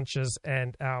and hunches,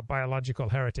 and our biological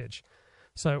heritage.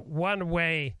 So one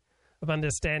way of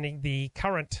understanding the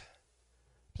current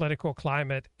political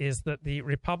climate is that the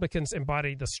Republicans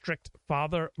embody the strict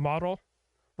father model,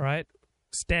 right?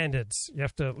 Standards. You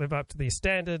have to live up to these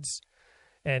standards,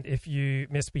 and if you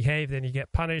misbehave, then you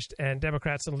get punished. And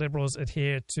Democrats and liberals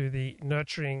adhere to the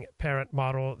nurturing parent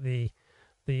model, the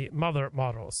mother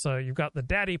model. So you've got the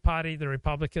daddy party, the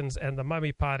Republicans, and the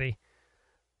mummy party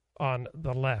on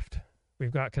the left.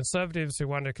 We've got conservatives who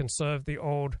want to conserve the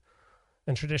old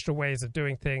and traditional ways of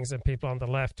doing things, and people on the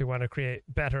left who want to create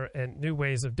better and new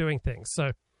ways of doing things. So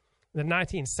in the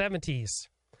 1970s,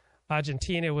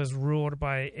 Argentina was ruled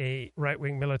by a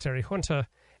right-wing military junta,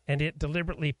 and it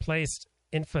deliberately placed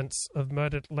infants of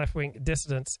murdered left-wing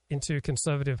dissidents into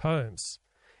conservative homes.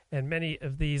 And many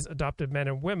of these adopted men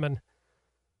and women,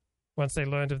 once they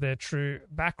learned of their true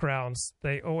backgrounds,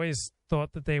 they always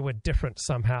thought that they were different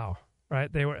somehow,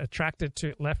 right? They were attracted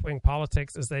to left-wing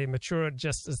politics as they matured,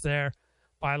 just as their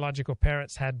biological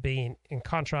parents had been, in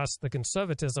contrast to the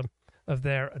conservatism of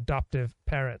their adoptive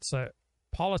parents. So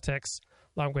politics,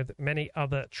 along with many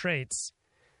other traits,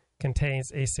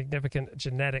 contains a significant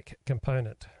genetic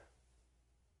component.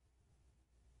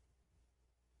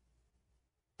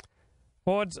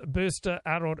 Ford's booster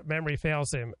addled memory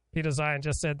fails him. Peter Zeihan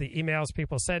just said the emails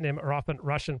people send him are often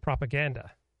Russian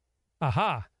propaganda.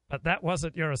 Aha, but that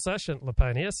wasn't your assertion,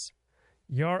 Laponius.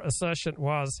 Your assertion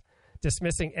was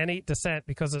dismissing any dissent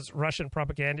because it's Russian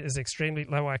propaganda is extremely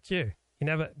low IQ. He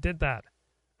never did that.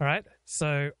 All right?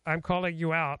 So I'm calling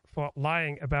you out for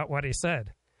lying about what he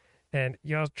said. And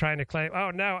you're trying to claim, oh,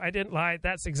 no, I didn't lie.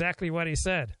 That's exactly what he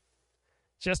said.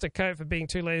 Just a cope for being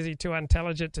too lazy, too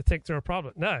unintelligent to think through a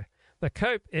problem. No, the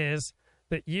cope is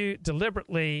that you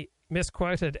deliberately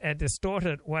misquoted and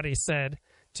distorted what he said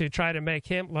to try to make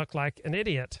him look like an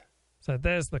idiot. So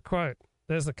there's the quote.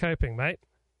 There's the coping, mate.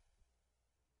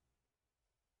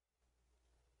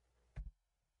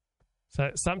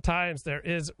 So sometimes there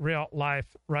is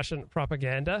real-life Russian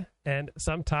propaganda, and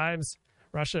sometimes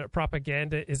Russian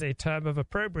propaganda is a term of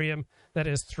opprobrium that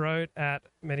is thrown at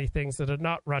many things that are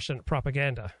not Russian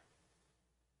propaganda.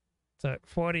 So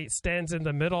 40 stands in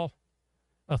the middle,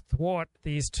 athwart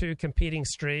these two competing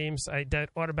streams. I don't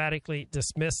automatically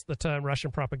dismiss the term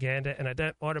Russian propaganda, and I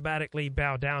don't automatically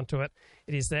bow down to it.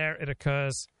 It is there, it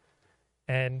occurs,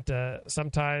 and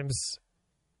sometimes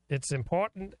it's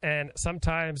important, and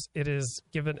sometimes it is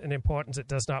given an importance it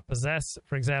does not possess.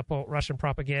 For example, Russian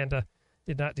propaganda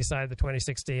did not decide the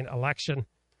 2016 election.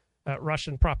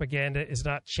 Russian propaganda is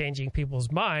not changing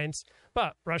people's minds,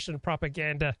 but Russian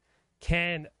propaganda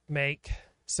can make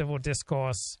civil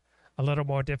discourse a little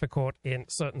more difficult in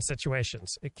certain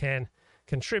situations. It can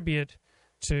contribute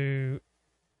to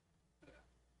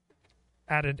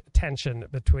added tension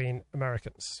between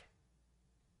Americans.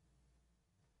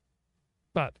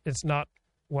 But it's not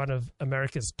one of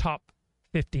America's top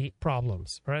 50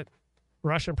 problems, right?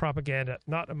 Russian propaganda,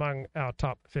 not among our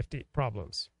top 50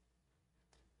 problems.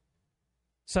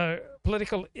 So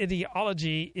political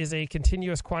ideology is a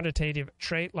continuous quantitative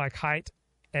trait like height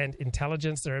and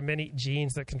intelligence. There are many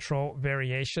genes that control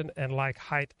variation, and like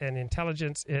height and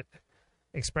intelligence, it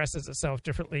expresses itself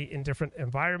differently in different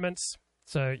environments.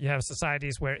 So you have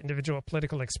societies where individual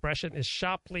political expression is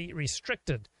sharply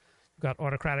restricted. You've got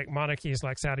autocratic monarchies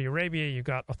like Saudi Arabia. You've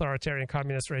got authoritarian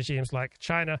communist regimes like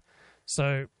China.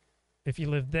 So if you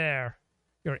live there,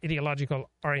 your ideological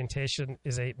orientation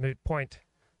is a moot point.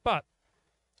 But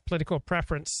political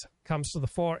preference comes to the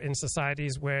fore in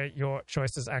societies where your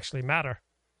choices actually matter,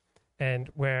 and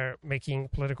where making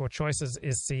political choices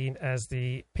is seen as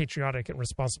the patriotic and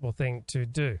responsible thing to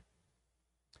do.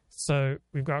 So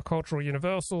we've got cultural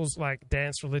universals like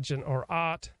dance, religion, or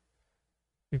art.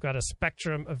 We've got a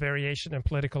spectrum of variation in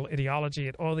political ideology,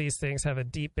 and all these things have a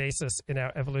deep basis in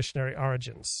our evolutionary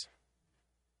origins.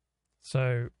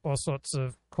 So all sorts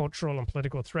of cultural and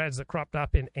political threads that cropped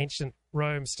up in ancient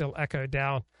Rome still echo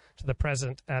down to the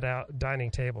present at our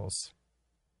dining tables.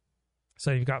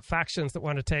 So you've got factions that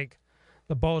want to take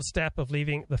the bold step of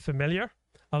leaving the familiar.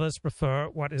 Others prefer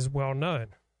what is well known.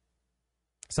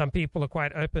 Some people are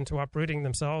quite open to uprooting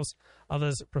themselves.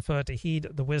 Others prefer to heed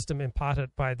the wisdom imparted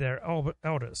by their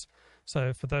elders.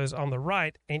 So for those on the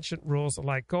right, ancient rules are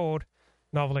like gold.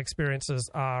 Novel experiences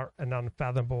are an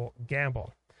unfathomable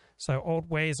gamble. So old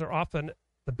ways are often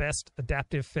the best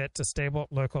adaptive fit to stable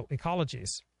local ecologies.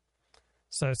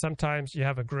 So sometimes you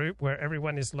have a group where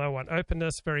everyone is low on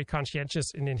openness, very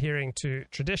conscientious in adhering to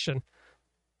tradition,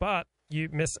 but you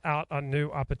miss out on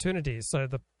new opportunities. So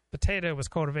the potato was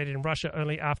cultivated in Russia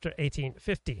only after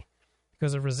 1850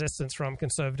 because of resistance from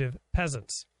conservative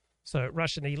peasants. So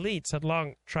Russian elites had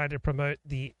long tried to promote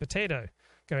the potato,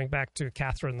 going back to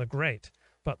Catherine the Great,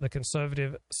 but the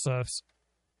conservative serfs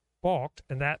balked,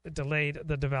 and that delayed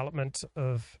the development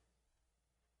of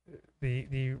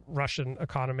the Russian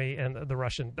economy and the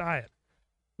Russian diet.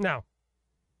 Now,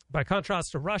 by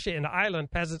contrast to Russia, in Ireland,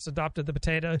 peasants adopted the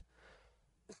potato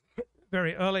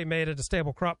very early, made it a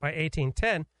stable crop by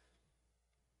 1810,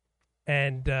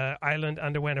 and Ireland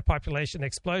underwent a population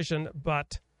explosion,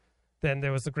 but then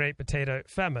there was the Great Potato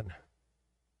Famine.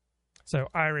 So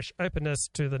Irish openness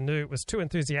to the new was too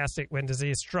enthusiastic. When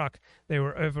disease struck, they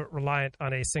were over-reliant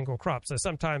on a single crop. So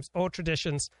sometimes old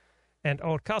traditions and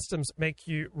old customs make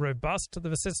you robust to the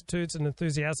vicissitudes and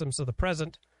enthusiasms of the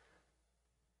present.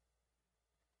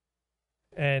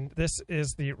 And this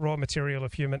is the raw material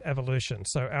of human evolution.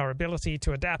 So our ability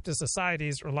to adapt to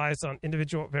societies relies on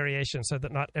individual variation, so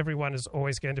that not everyone is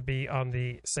always going to be on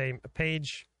the same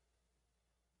page.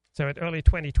 So in early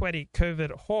 2020,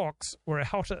 COVID hawks were a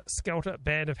helter-skelter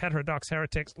band of heterodox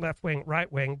heretics, left-wing,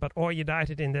 right-wing, but all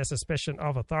united in their suspicion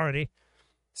of authority.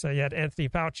 So you had Anthony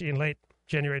Fauci in late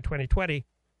January 2020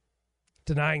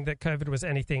 denying that COVID was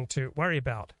anything to worry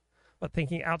about. But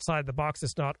thinking outside the box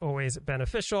is not always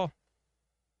beneficial.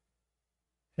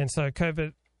 And so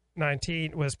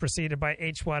COVID-19 was preceded by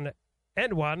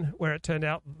H1N1, where it turned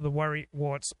out the worry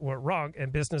warts were wrong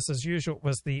and business as usual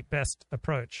was the best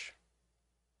approach.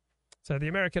 So the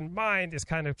American mind is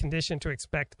kind of conditioned to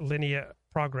expect linear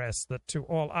progress, that to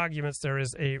all arguments there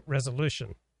is a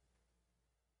resolution.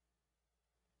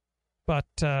 But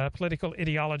political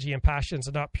ideology and passions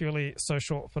are not purely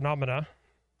social phenomena.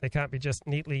 They can't be just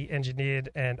neatly engineered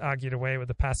and argued away with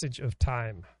the passage of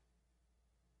time.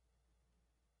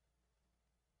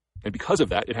 And because of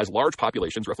that, it has large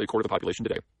populations, roughly a quarter of the population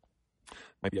today.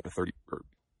 Might be up to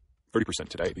 30%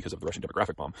 today because of the Russian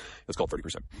demographic bomb. It's called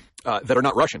 30%, that are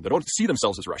not Russian. They don't see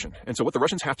themselves as Russian. And so what the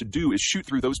Russians have to do is shoot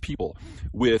through those people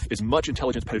with as much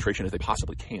intelligence penetration as they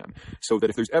possibly can, so that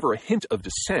if there's ever a hint of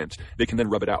dissent, they can then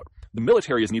rub it out. The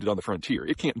military is needed on the frontier.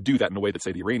 It can't do that in the way that,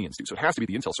 say, the Iranians do. So it has to be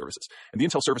the intel services. And the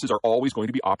intel services are always going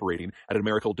to be operating at a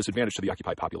numerical disadvantage to the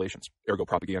occupied populations, ergo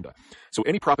propaganda. So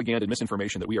any propaganda and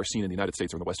misinformation that we are seeing in the United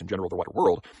States or in the West in general, the wider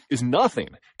world, is nothing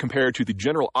compared to the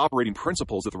general operating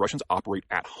principles that the Russians operate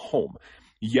at home.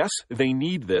 Yes, they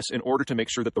need this in order to make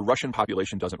sure that the Russian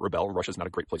population doesn't rebel. Russia's not a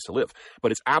great place to live,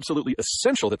 but it's absolutely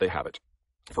essential that they have it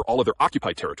for all of their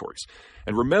occupied territories.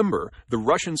 And remember, the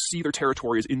Russians see their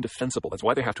territory as indefensible. That's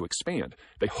why they have to expand.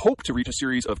 They hope to reach a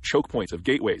series of choke points, of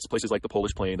gateways, places like the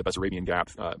Polish Plain, the Bessarabian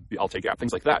Gap, the Altay Gap,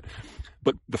 things like that.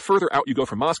 But the further out you go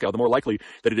from Moscow, the more likely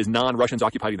that it is non-Russians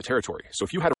occupying the territory. So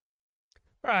if you had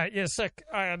Right, you're sick.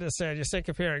 I understand. You're sick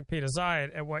of hearing Peter Zeihan,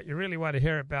 and what you really want to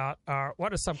hear about are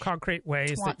what are some concrete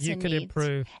ways that you can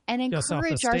improve and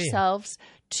encourage your ourselves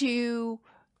to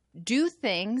do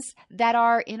things that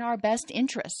are in our best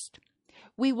interest.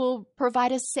 We will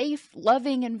provide a safe,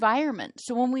 loving environment.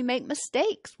 So when we make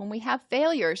mistakes, when we have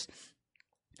failures,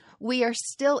 we are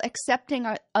still accepting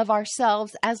of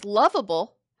ourselves as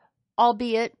lovable,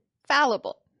 albeit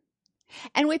fallible.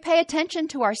 And we pay attention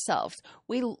to ourselves.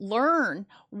 We learn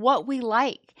what we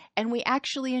like, and we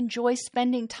actually enjoy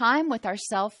spending time with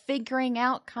ourselves, figuring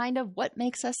out kind of what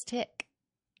makes us tick.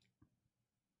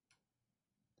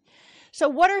 So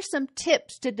what are some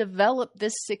tips to develop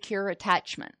this secure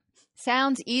attachment?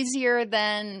 Sounds easier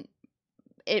than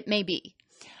it may be.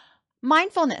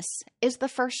 Mindfulness is the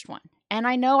first one. And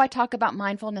I know I talk about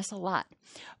mindfulness a lot.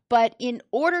 But in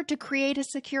order to create a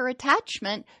secure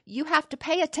attachment, you have to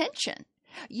pay attention.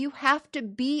 You have to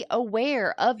be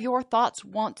aware of your thoughts,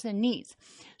 wants, and needs.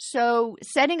 So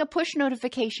setting a push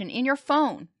notification in your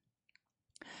phone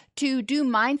to do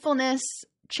mindfulness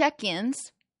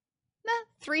check-ins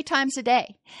 3 times a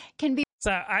day can be.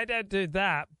 So I don't do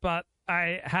that, but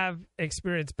I have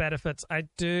experienced benefits. I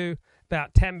do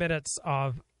about 10 minutes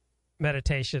of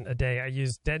meditation a day. I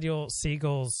use Daniel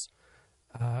Siegel's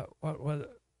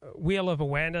Wheel of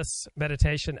Awareness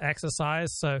meditation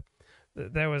exercise. So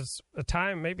there was a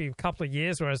time, maybe a couple of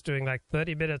years, where I was doing like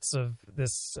 30 minutes of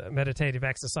this meditative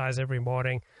exercise every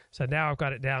morning. So now I've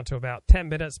got it down to about 10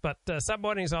 minutes, but some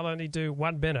mornings I'll only do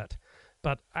 1 minute.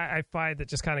 But I find that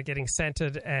just kind of getting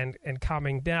centered and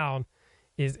calming down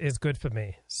is good for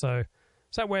me. So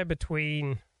somewhere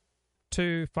between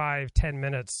 2, 5, 10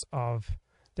 minutes of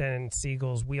Dan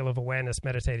Siegel's Wheel of Awareness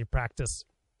meditative practice,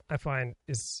 I find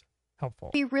is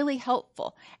helpful. Be really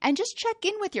helpful. And just check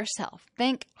in with yourself.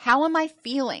 Think, how am I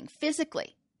feeling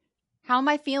physically? How am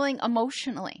I feeling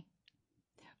emotionally?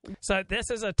 So this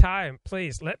is a time,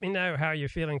 please let me know how you're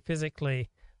feeling physically.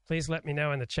 Please let me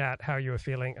know in the chat how you are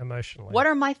feeling emotionally. What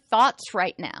are my thoughts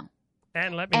right now?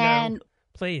 And let me know,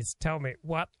 please tell me,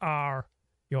 what are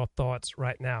your thoughts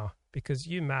right now? Because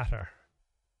you matter.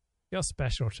 You're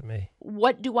special to me.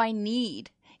 What do I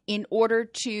need in order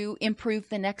to improve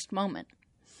the next moment?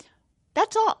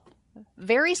 That's all.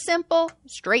 Very simple,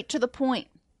 straight to the point.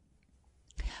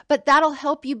 But that'll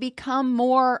help you become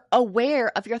more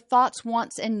aware of your thoughts,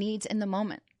 wants, and needs in the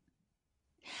moment.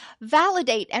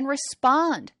 Validate and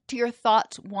respond to your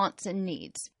thoughts, wants, and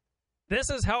needs. This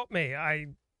has helped me. I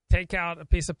take out a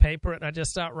piece of paper and I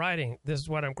just start writing. This is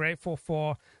what I'm grateful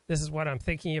for. This is what I'm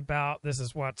thinking about. This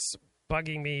is what's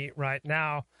bugging me right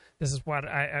now. This is what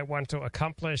I want to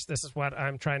accomplish. This is what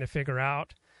I'm trying to figure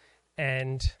out.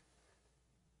 And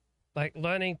like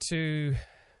learning to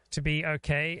be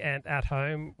okay and at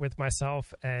home with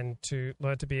myself and to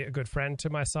learn to be a good friend to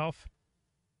myself.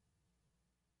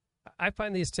 I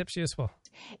find these tips useful.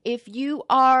 If you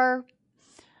are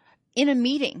in a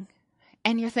meeting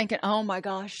and you're thinking, oh my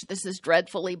gosh, this is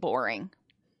dreadfully boring.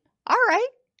 All right,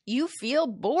 you feel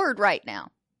bored right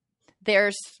now.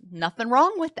 There's nothing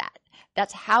wrong with that.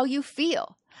 That's how you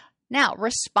feel. Now,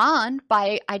 respond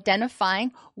by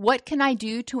identifying what can I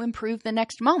do to improve the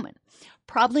next moment.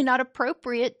 Probably not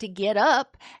appropriate to get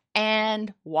up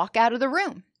and walk out of the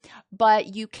room,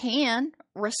 but you can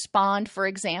respond, for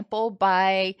example,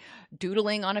 by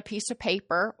doodling on a piece of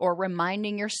paper or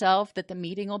reminding yourself that the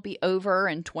meeting will be over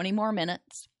in 20 more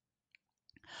minutes.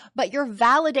 But you're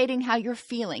validating how you're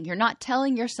feeling. You're not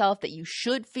telling yourself that you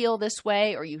should feel this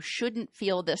way or you shouldn't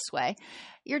feel this way.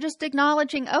 You're just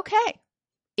acknowledging, okay,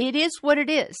 it is what it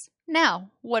is. Now,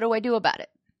 what do I do about it?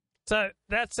 So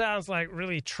that sounds like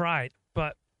really trite,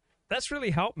 but that's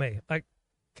really helped me. Like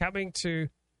coming to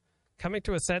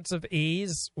a sense of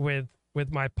ease with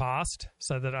my past,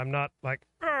 so that I'm not like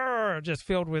just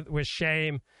filled with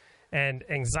shame and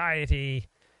anxiety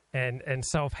and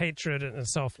self-hatred and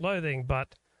self-loathing.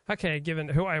 But okay, given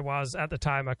who I was at the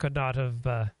time, I could not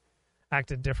have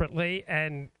acted differently.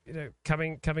 And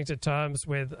coming to terms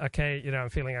with, okay, I'm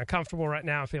feeling uncomfortable right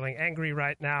now. I'm feeling angry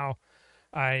right now.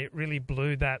 I really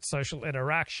blew that social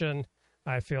interaction.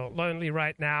 I feel lonely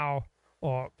right now.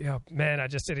 Or, man, I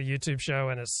just did a YouTube show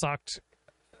and it sucked.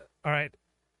 All right,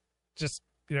 just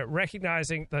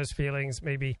recognizing those feelings,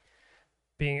 maybe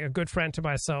being a good friend to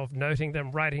myself, noting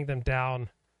them, writing them down,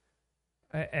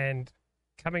 and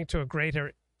coming to a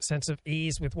greater sense of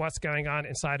ease with what's going on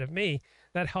inside of me.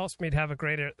 That helps me to have a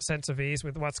greater sense of ease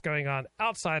with what's going on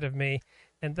outside of me,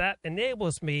 and that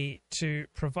enables me to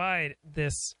provide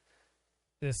this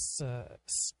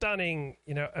stunning,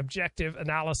 objective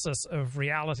analysis of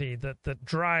reality that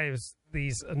drives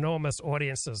these enormous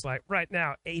audiences. Like right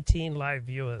now, 18 live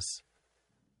viewers.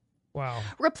 Wow.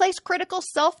 Replace critical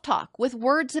self-talk with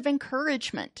words of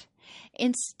encouragement.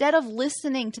 Instead of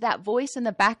listening to that voice in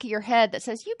the back of your head that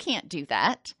says, you can't do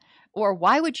that, or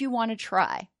why would you want to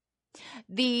try?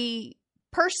 The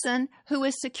person who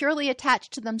is securely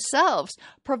attached to themselves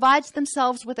provides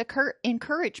themselves with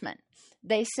encouragement.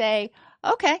 They say,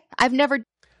 okay, I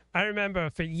remember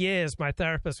for years my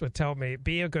therapist would tell me,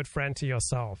 be a good friend to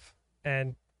yourself.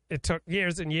 And it took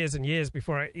years and years and years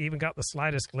before I even got the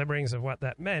slightest glimmerings of what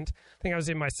that meant. I think I was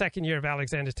in my second year of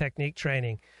Alexander Technique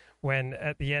training when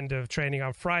at the end of training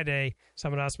on Friday,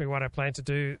 someone asked me what I planned to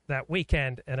do that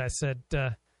weekend. And I said,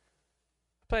 I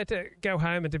plan to go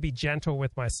home and to be gentle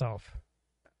with myself.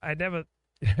 I never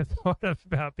thought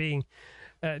about being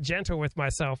gentle with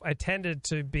myself. I tended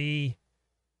to be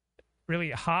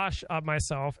really harsh on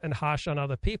myself and harsh on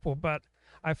other people, but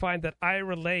I find that I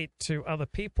relate to other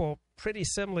people pretty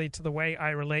similarly to the way I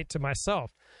relate to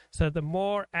myself. So the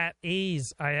more at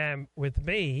ease I am with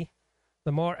me,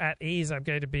 the more at ease I'm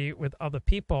going to be with other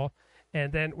people.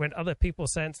 And then when other people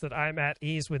sense that I'm at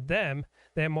ease with them,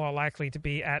 they're more likely to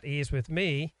be at ease with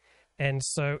me. And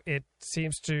so it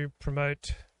seems to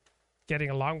promote getting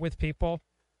along with people,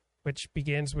 which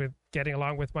begins with getting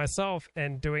along with myself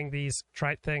and doing these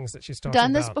trite things that she's talking about.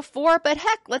 Done this before, but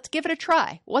heck, let's give it a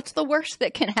try. What's the worst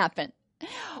that can happen?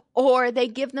 Or they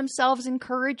give themselves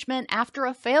encouragement after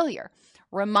a failure,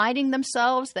 reminding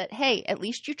themselves that, hey, at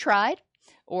least you tried,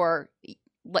 or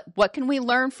what can we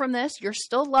learn from this? You're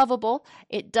still lovable.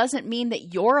 It doesn't mean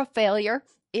that you're a failure.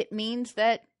 It means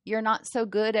that you're not so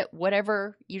good at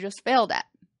whatever you just failed at.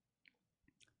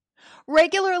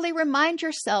 Regularly remind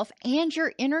yourself and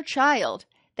your inner child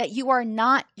that you are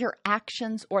not your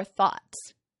actions or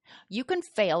thoughts. You can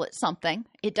fail at something.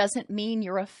 It doesn't mean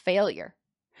you're a failure.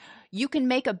 You can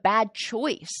make a bad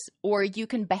choice or you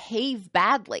can behave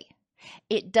badly.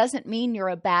 It doesn't mean you're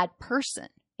a bad person.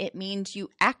 It means you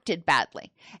acted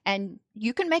badly. And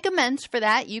you can make amends for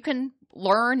that. You can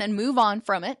learn and move on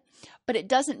from it, but it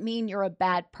doesn't mean you're a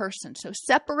bad person. So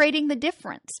separating the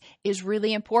difference is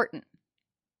really important.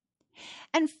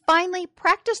 And finally,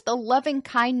 practice the loving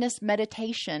kindness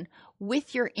meditation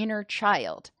with your inner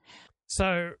child.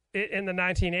 So in the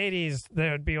 1980s,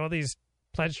 there would be all these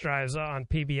pledge drives on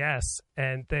PBS,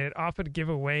 and they'd often give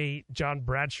away John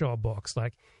Bradshaw books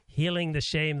like Healing the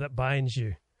Shame That Binds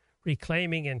You,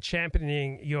 Reclaiming and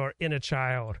Championing Your Inner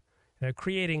Child,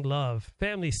 Creating Love,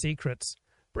 Family Secrets,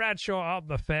 Bradshaw of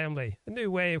the Family, A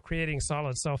New Way of Creating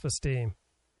Solid Self-Esteem,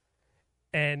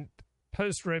 and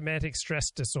Post-Romantic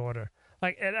Stress Disorder.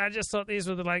 And I just thought these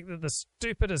were the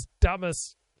stupidest,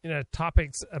 dumbest,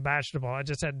 topics imaginable. I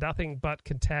just had nothing but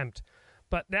contempt.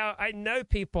 But now I know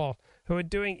people who are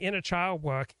doing inner child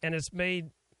work, and it's made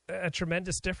a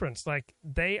tremendous difference.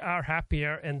 They are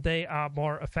happier and they are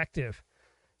more effective.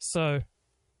 So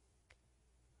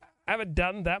I haven't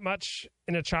done that much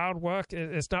inner child work.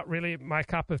 It's not really my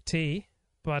cup of tea,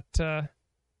 but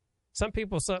some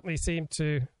people certainly seem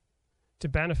to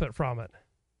benefit from it.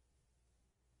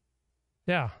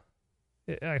 Yeah,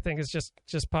 I think it's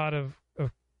just part of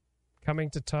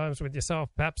coming to terms with yourself.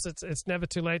 Perhaps it's never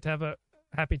too late to have a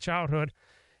happy childhood,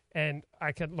 and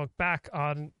I can look back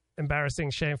on embarrassing,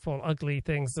 shameful, ugly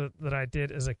things that I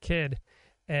did as a kid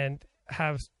and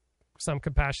have some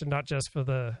compassion, not just for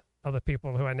the other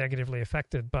people who are negatively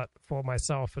affected, but for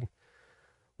myself and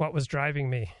what was driving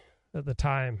me at the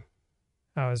time.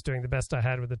 I was doing the best I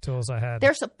had with the tools I had.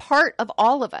 There's a part of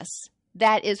all of us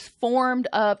that is formed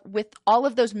with all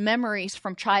of those memories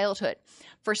from childhood.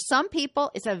 For some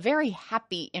people, it's a very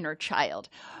happy inner child.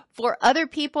 For other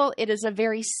people, it is a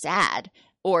very sad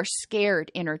or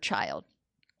scared inner child.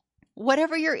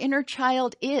 Whatever your inner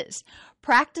child is,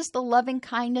 practice the loving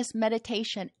kindness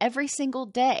meditation every single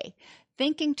day,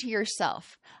 thinking to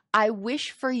yourself, I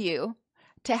wish for you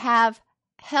to have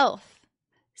health,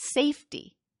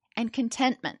 safety, and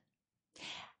contentment.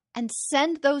 And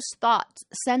send those thoughts,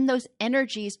 send those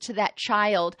energies to that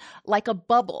child like a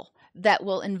bubble that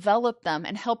will envelop them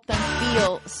and help them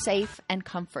feel safe and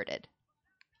comforted.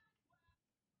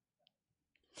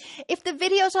 If the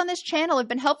videos on this channel have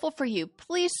been helpful for you,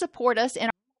 please support us in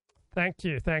our... Thank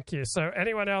you. So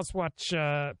anyone else watch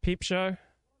Peep Show?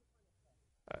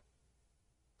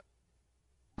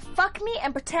 Fuck me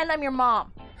and pretend I'm your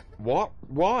mom. What?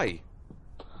 Why?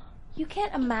 You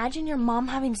can't imagine your mom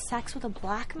having sex with a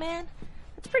black man?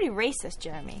 That's pretty racist,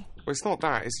 Jeremy. Well, it's not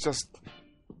that. It's just...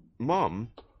 Mum?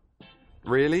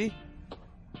 Really?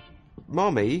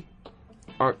 Mummy?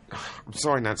 I'm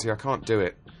sorry, Nancy. I can't do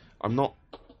it. I'm not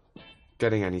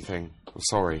getting anything. I'm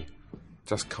sorry.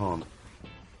 Just can't.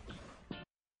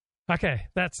 Okay,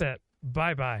 that's it.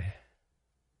 Bye-bye.